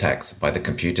resistant to attacks by the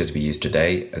computers we use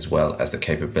today, as well as the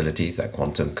capabilities that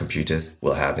quantum computers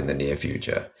will have in the near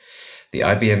future. The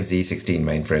IBM Z16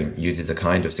 mainframe uses a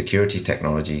kind of security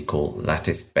technology called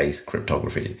lattice-based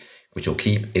cryptography, which will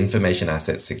keep information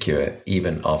assets secure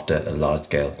even after a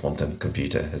large-scale quantum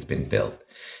computer has been built.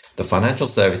 The financial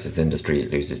services industry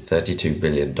loses $32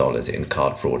 billion in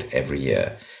card fraud every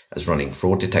year, as running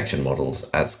fraud detection models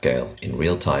at scale in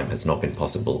real time has not been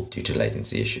possible due to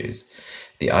latency issues.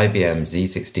 The IBM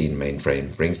Z16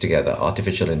 mainframe brings together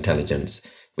artificial intelligence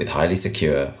with highly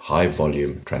secure,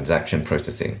 high-volume transaction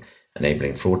processing,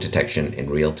 enabling fraud detection in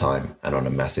real time and on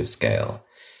a massive scale.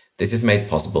 This is made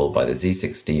possible by the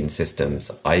Z16 system's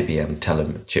IBM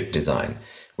Telum chip design,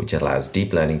 which allows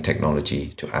deep learning technology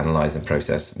to analyze and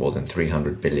process more than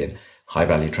 300 billion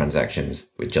high-value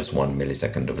transactions with just 1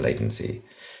 millisecond of latency.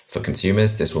 For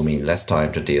consumers, this will mean less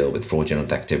time to deal with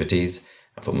fraudulent activities,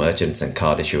 and for merchants and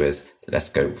card issuers, less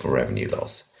scope for revenue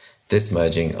loss. This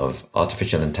merging of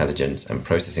artificial intelligence and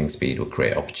processing speed will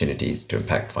create opportunities to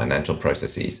impact financial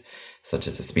processes, such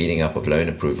as the speeding up of loan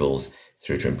approvals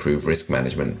through to improve risk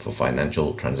management for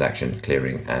financial transaction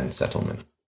clearing and settlement.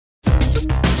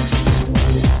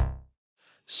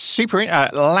 Super.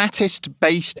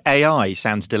 Lattice-based AI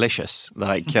sounds delicious.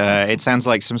 It sounds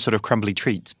like some sort of crumbly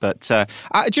treat. But do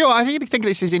you know what? I really think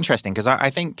this is interesting because I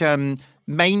think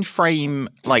mainframe,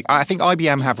 I think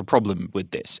IBM have a problem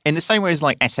with this in the same way as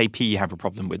SAP have a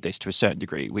problem with this to a certain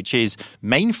degree, which is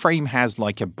mainframe has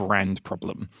a brand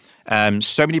problem.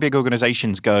 So many big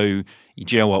organizations go,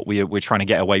 do you know what, we're trying to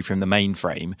get away from the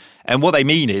mainframe. And what they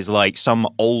mean is some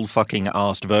old fucking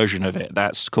arsed version of it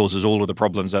that causes all of the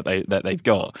problems that they've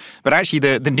got. But actually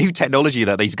the new technology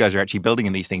that these guys are actually building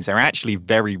in these things are actually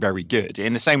very, very good.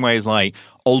 In the same way as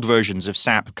old versions of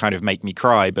SAP kind of make me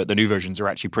cry, but the new versions are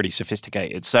actually pretty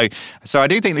sophisticated. So I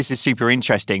do think this is super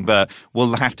interesting, but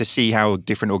we'll have to see how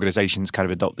different organizations kind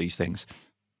of adopt these things.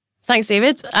 Thanks,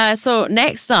 David. So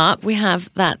next up, we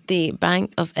have that the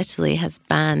Bank of Italy has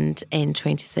banned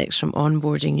N26 from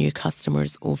onboarding new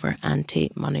customers over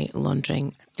anti-money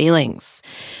laundering failings.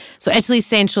 So Italy's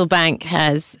central bank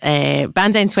has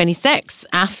banned N26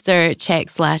 after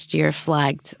checks last year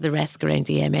flagged the risk around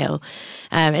AML.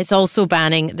 It's also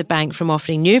banning the bank from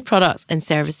offering new products and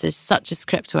services such as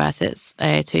crypto assets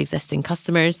to existing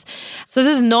customers. So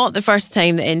this is not the first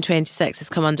time that N26 has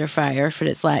come under fire for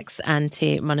its lax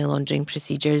anti-money laundering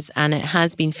procedures, and it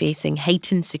has been facing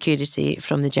heightened security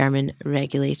from the German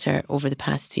regulator over the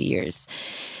past 2 years.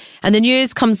 And the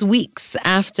news comes weeks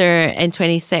after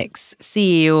N26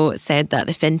 CEO said that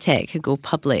the fintech could go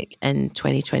public in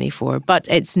 2024, but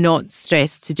it's not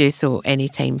stressed to do so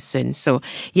anytime soon. So,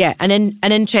 yeah, an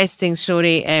interesting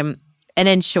story. And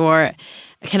in short,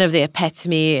 kind of the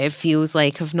epitome, it feels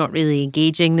like, of not really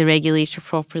engaging the regulator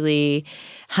properly,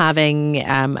 having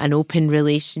an open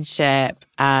relationship,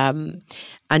 and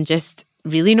just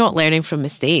really not learning from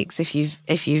mistakes. If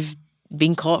you've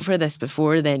been caught for this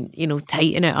before, then,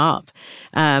 tighten it up.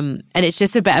 And it's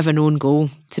just a bit of an own goal,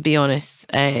 to be honest.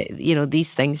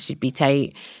 These things should be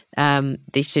tight.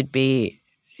 They should be,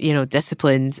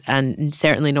 disciplined, and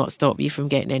certainly not stop you from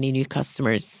getting any new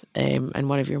customers in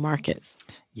one of your markets.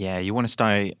 Yeah, you want to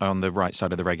stay on the right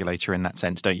side of the regulator in that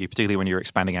sense, don't you? Particularly when you're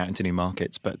expanding out into new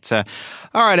markets. But all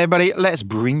right, everybody, let's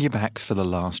bring you back for the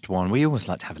last one. We always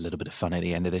like to have a little bit of fun at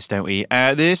the end of this, don't we?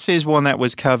 This is one that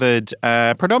was covered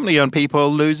predominantly on people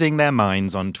losing their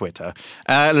minds on Twitter.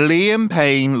 Liam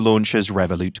Payne launches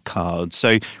Revolut card.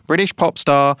 So British pop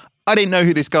star, I didn't know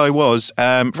who this guy was,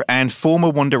 and former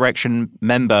One Direction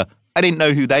member, I didn't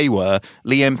know who they were.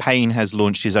 Liam Payne has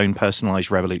launched his own personalised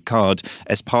Revolut card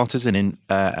as part of an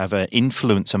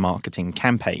influencer marketing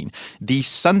campaign. The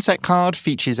Sunset card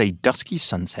features a dusky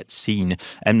sunset scene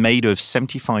and made of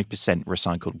 75%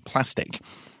 recycled plastic.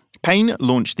 Payne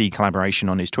launched the collaboration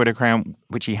on his Twitter account,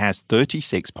 which he has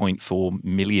 36.4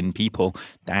 million people.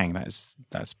 Dang,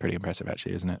 that's pretty impressive,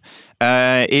 actually, isn't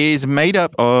it? Is made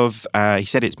up of, he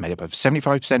said it's made up of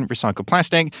 75% recycled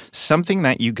plastic, something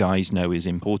that you guys know is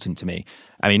important to me.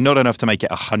 I mean, not enough to make it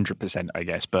 100%, I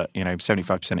guess, but,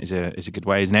 75% is a good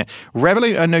way, isn't it?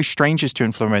 Revolut are no strangers to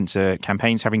influencer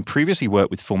campaigns, having previously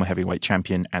worked with former heavyweight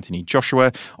champion Anthony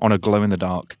Joshua on a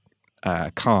glow-in-the-dark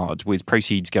card, with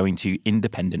proceeds going to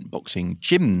independent boxing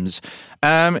gyms.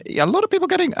 A lot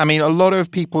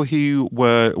of people who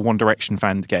were One Direction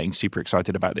fans getting super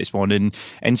excited about this one,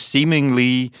 and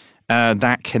seemingly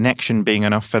that connection being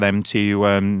enough for them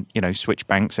to switch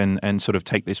banks and sort of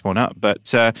take this one up.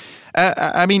 But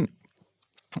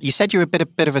you said you were a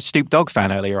bit of a Snoop Dogg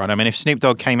fan earlier on. I mean, if Snoop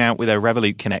Dogg came out with a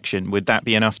Revolut connection, would that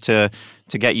be enough to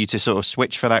get you to sort of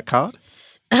switch for that card?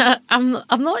 I'm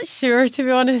not sure, to be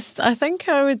honest. I think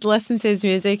I would listen to his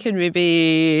music and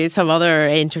maybe some other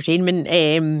entertainment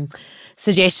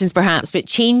suggestions perhaps, but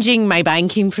changing my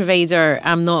banking provider,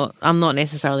 I'm not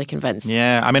necessarily convinced.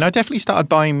 Yeah, I mean, I definitely started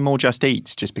buying more Just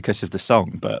Eats just because of the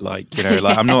song, but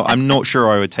I'm not sure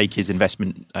I would take his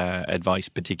investment advice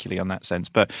particularly on that sense.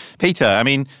 But Peter, I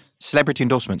mean, celebrity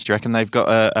endorsements, do you reckon they've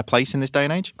got a place in this day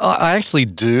and age? I actually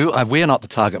do. We are not the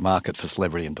target market for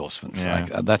celebrity endorsements. Yeah.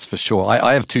 That's for sure.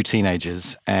 I have 2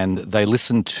 teenagers, and they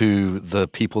listen to the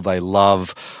people they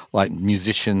love, like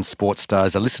musicians, sports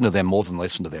stars. They listen to them more than they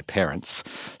listen to their parents.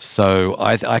 So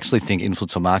I actually think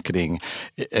influencer marketing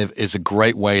is a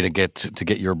great way to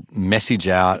get your message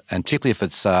out, and particularly if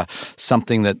it's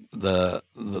something that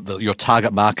your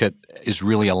target market is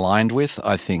really aligned with.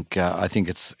 I think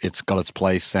it's got its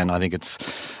place, and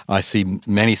I see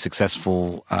many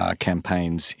successful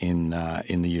campaigns in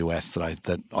the US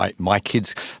that my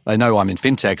kids, they know I'm in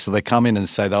fintech, so they come in and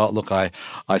say, "Oh, look, I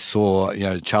saw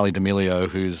Charlie D'Amelio,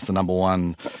 who's the number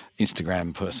one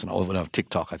Instagram person, or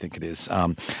TikTok, I think it is,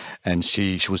 and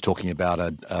she was talking about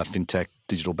a fintech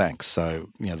digital bank." So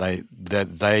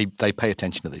they pay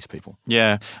attention to these people.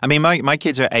 Yeah, I mean, my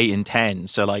kids are 8 and 10,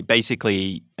 so like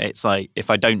basically it's like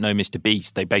if I don't know Mr.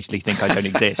 Beast, they basically think I don't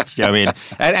exist. You know what I mean?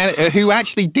 And who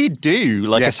actually did do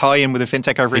like a tie-in with a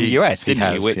fintech over in the US,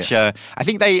 didn't he? Which yes. I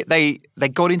think they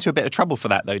got into a bit of trouble for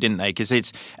that though, didn't they? Because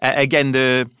it's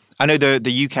again I know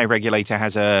the UK regulator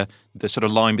has the sort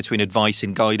of line between advice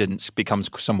and guidance becomes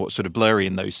somewhat sort of blurry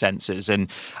in those senses, and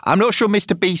I'm not sure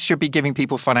Mr. Beast should be giving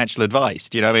people financial advice.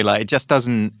 Do you know what I mean? Like it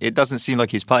doesn't seem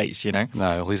like his place. You know?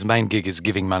 No, well, his main gig is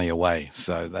giving money away,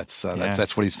 so that's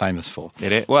what he's famous for.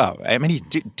 Well, I mean,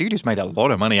 dude has made a lot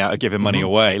of money out of giving money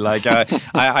away. Like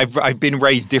I've been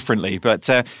raised differently, but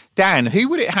Dan, who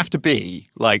would it have to be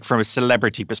like from a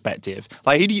celebrity perspective?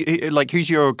 Like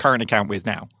who's your current account with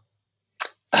now?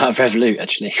 Revolut,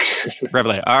 actually.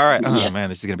 Revolut. All right. Oh, man,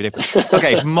 this is going to be different.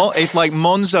 Okay, if like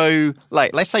Monzo,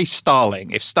 like let's say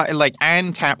Starling, if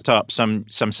Anne tapped up some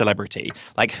celebrity,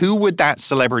 like who would that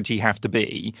celebrity have to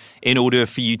be in order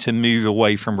for you to move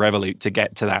away from Revolut to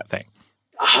get to that thing?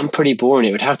 I'm pretty boring.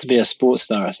 It would have to be a sports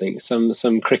star, I think. Some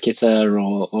cricketer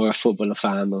or a footballer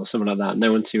fan or something like that.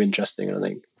 No one too interesting, I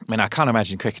think. I mean, I can't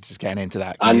imagine cricketers getting into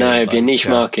that. I know, it'd be a niche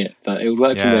market, but it would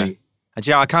work for me. And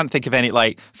I can't think of any,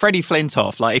 like Freddie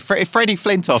Flintoff. Like if Freddie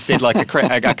Flintoff did like a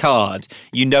card,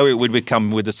 it would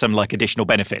become with some like additional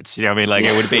benefits. You know what I mean? Like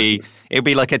it would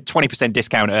be like a 20%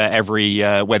 discount at every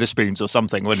Weatherspoons or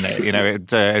something, wouldn't it? You know,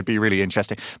 it'd be really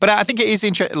interesting. But I think it is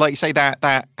interesting, like you say,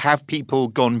 that have people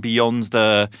gone beyond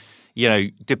the,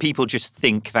 do people just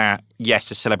think that, yes,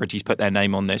 the celebrities put their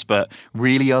name on this, but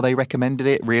really are they recommended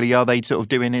it? Really are they sort of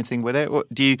doing anything with it?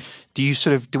 Do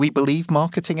we believe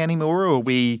marketing anymore, or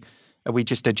are we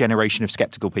just a generation of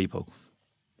skeptical people?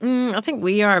 I think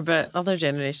we are, but other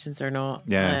generations are not.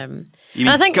 Yeah.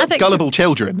 I think gullible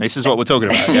children. This is what we're talking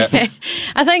about. Yeah.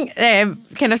 I think,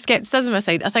 kind of skepticism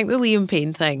aside, I think the Liam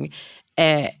Payne thing,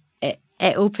 it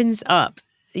opens up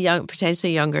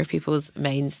potentially younger people's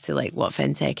minds to like what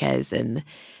fintech is and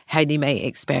how they might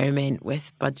experiment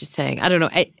with budgeting. I don't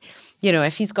know.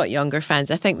 If he's got younger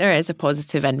fans, I think there is a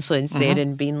positive influence there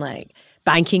in being like,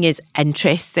 banking is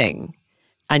interesting.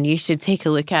 And you should take a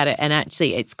look at it. And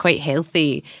actually, it's quite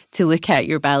healthy to look at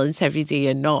your balance every day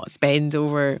and not spend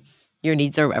over your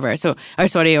needs or whatever.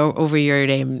 Over your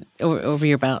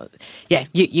balance. Yeah,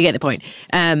 you get the point.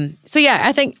 I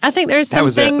think there's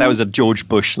something. That was a George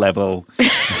Bush level.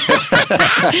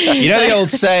 The old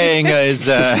saying is.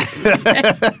 I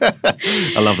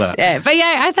love that. Yeah, but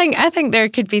I think there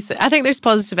could be. I think there's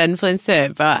positive influence to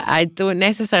it, but I don't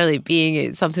necessarily being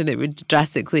it something that would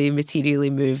drastically,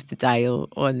 materially move the dial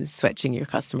on switching your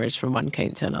customers from one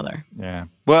account to another. Yeah.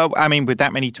 Well, I mean, with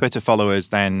that many Twitter followers,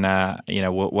 then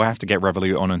we'll have to get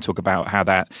Revolut on and talk about how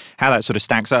that sort of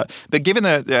stacks up. But given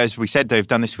that, as we said, they've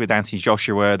done this with Anthony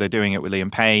Joshua, they're doing it with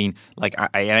Liam Payne. Like,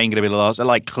 it ain't going to be the last.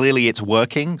 Like, clearly it's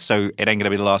working, so it ain't going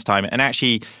to be the last time. And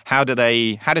actually, how does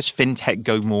fintech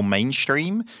go more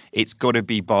mainstream? It's got to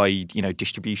be by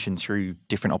distribution through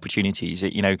different opportunities.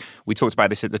 We talked about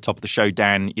this at the top of the show,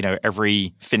 Dan.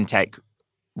 Every fintech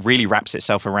really wraps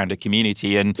itself around a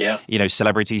community, and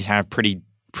celebrities have pretty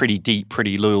deep,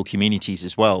 pretty loyal communities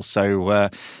as well. So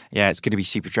it's going to be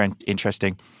super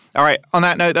interesting. All right. On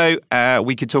that note, though,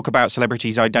 we could talk about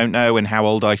celebrities I don't know and how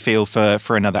old I feel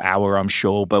for another hour, I'm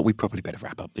sure. But we probably better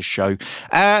wrap up this show.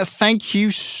 Thank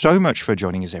you so much for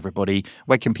joining us, everybody.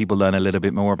 Where can people learn a little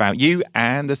bit more about you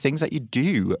and the things that you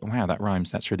do? Wow, that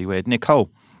rhymes. That's really weird.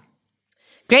 Nicole.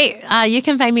 Great. You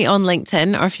can find me on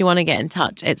LinkedIn, or if you want to get in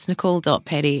touch, it's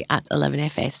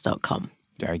nicole.perry@11fs.com.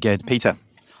 Very good. Peter.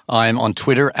 I'm on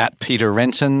Twitter @Peter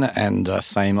Renton, and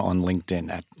same on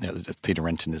LinkedIn. Peter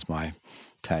Renton is my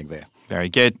tag there. Very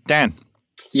good. Dan?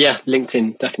 Yeah,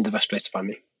 LinkedIn, definitely the best place to find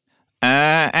me.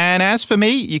 And as for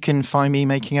me, you can find me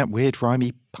making up weird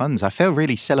rhymey puns. I feel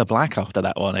really Cilla Black after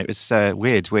that one. It was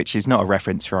weird, which is not a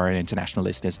reference for our own international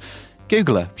listeners.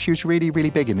 Google her. She was really, really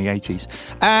big in the 80s.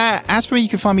 As for me, you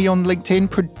can find me on LinkedIn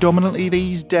predominantly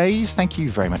these days. Thank you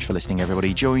very much for listening,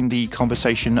 everybody. Join the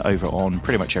conversation over on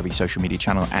pretty much every social media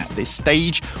channel at this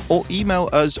stage, or email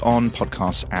us on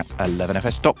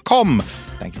podcasts@11fs.com.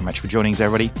 Thank you very much for joining us,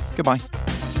 everybody. Goodbye.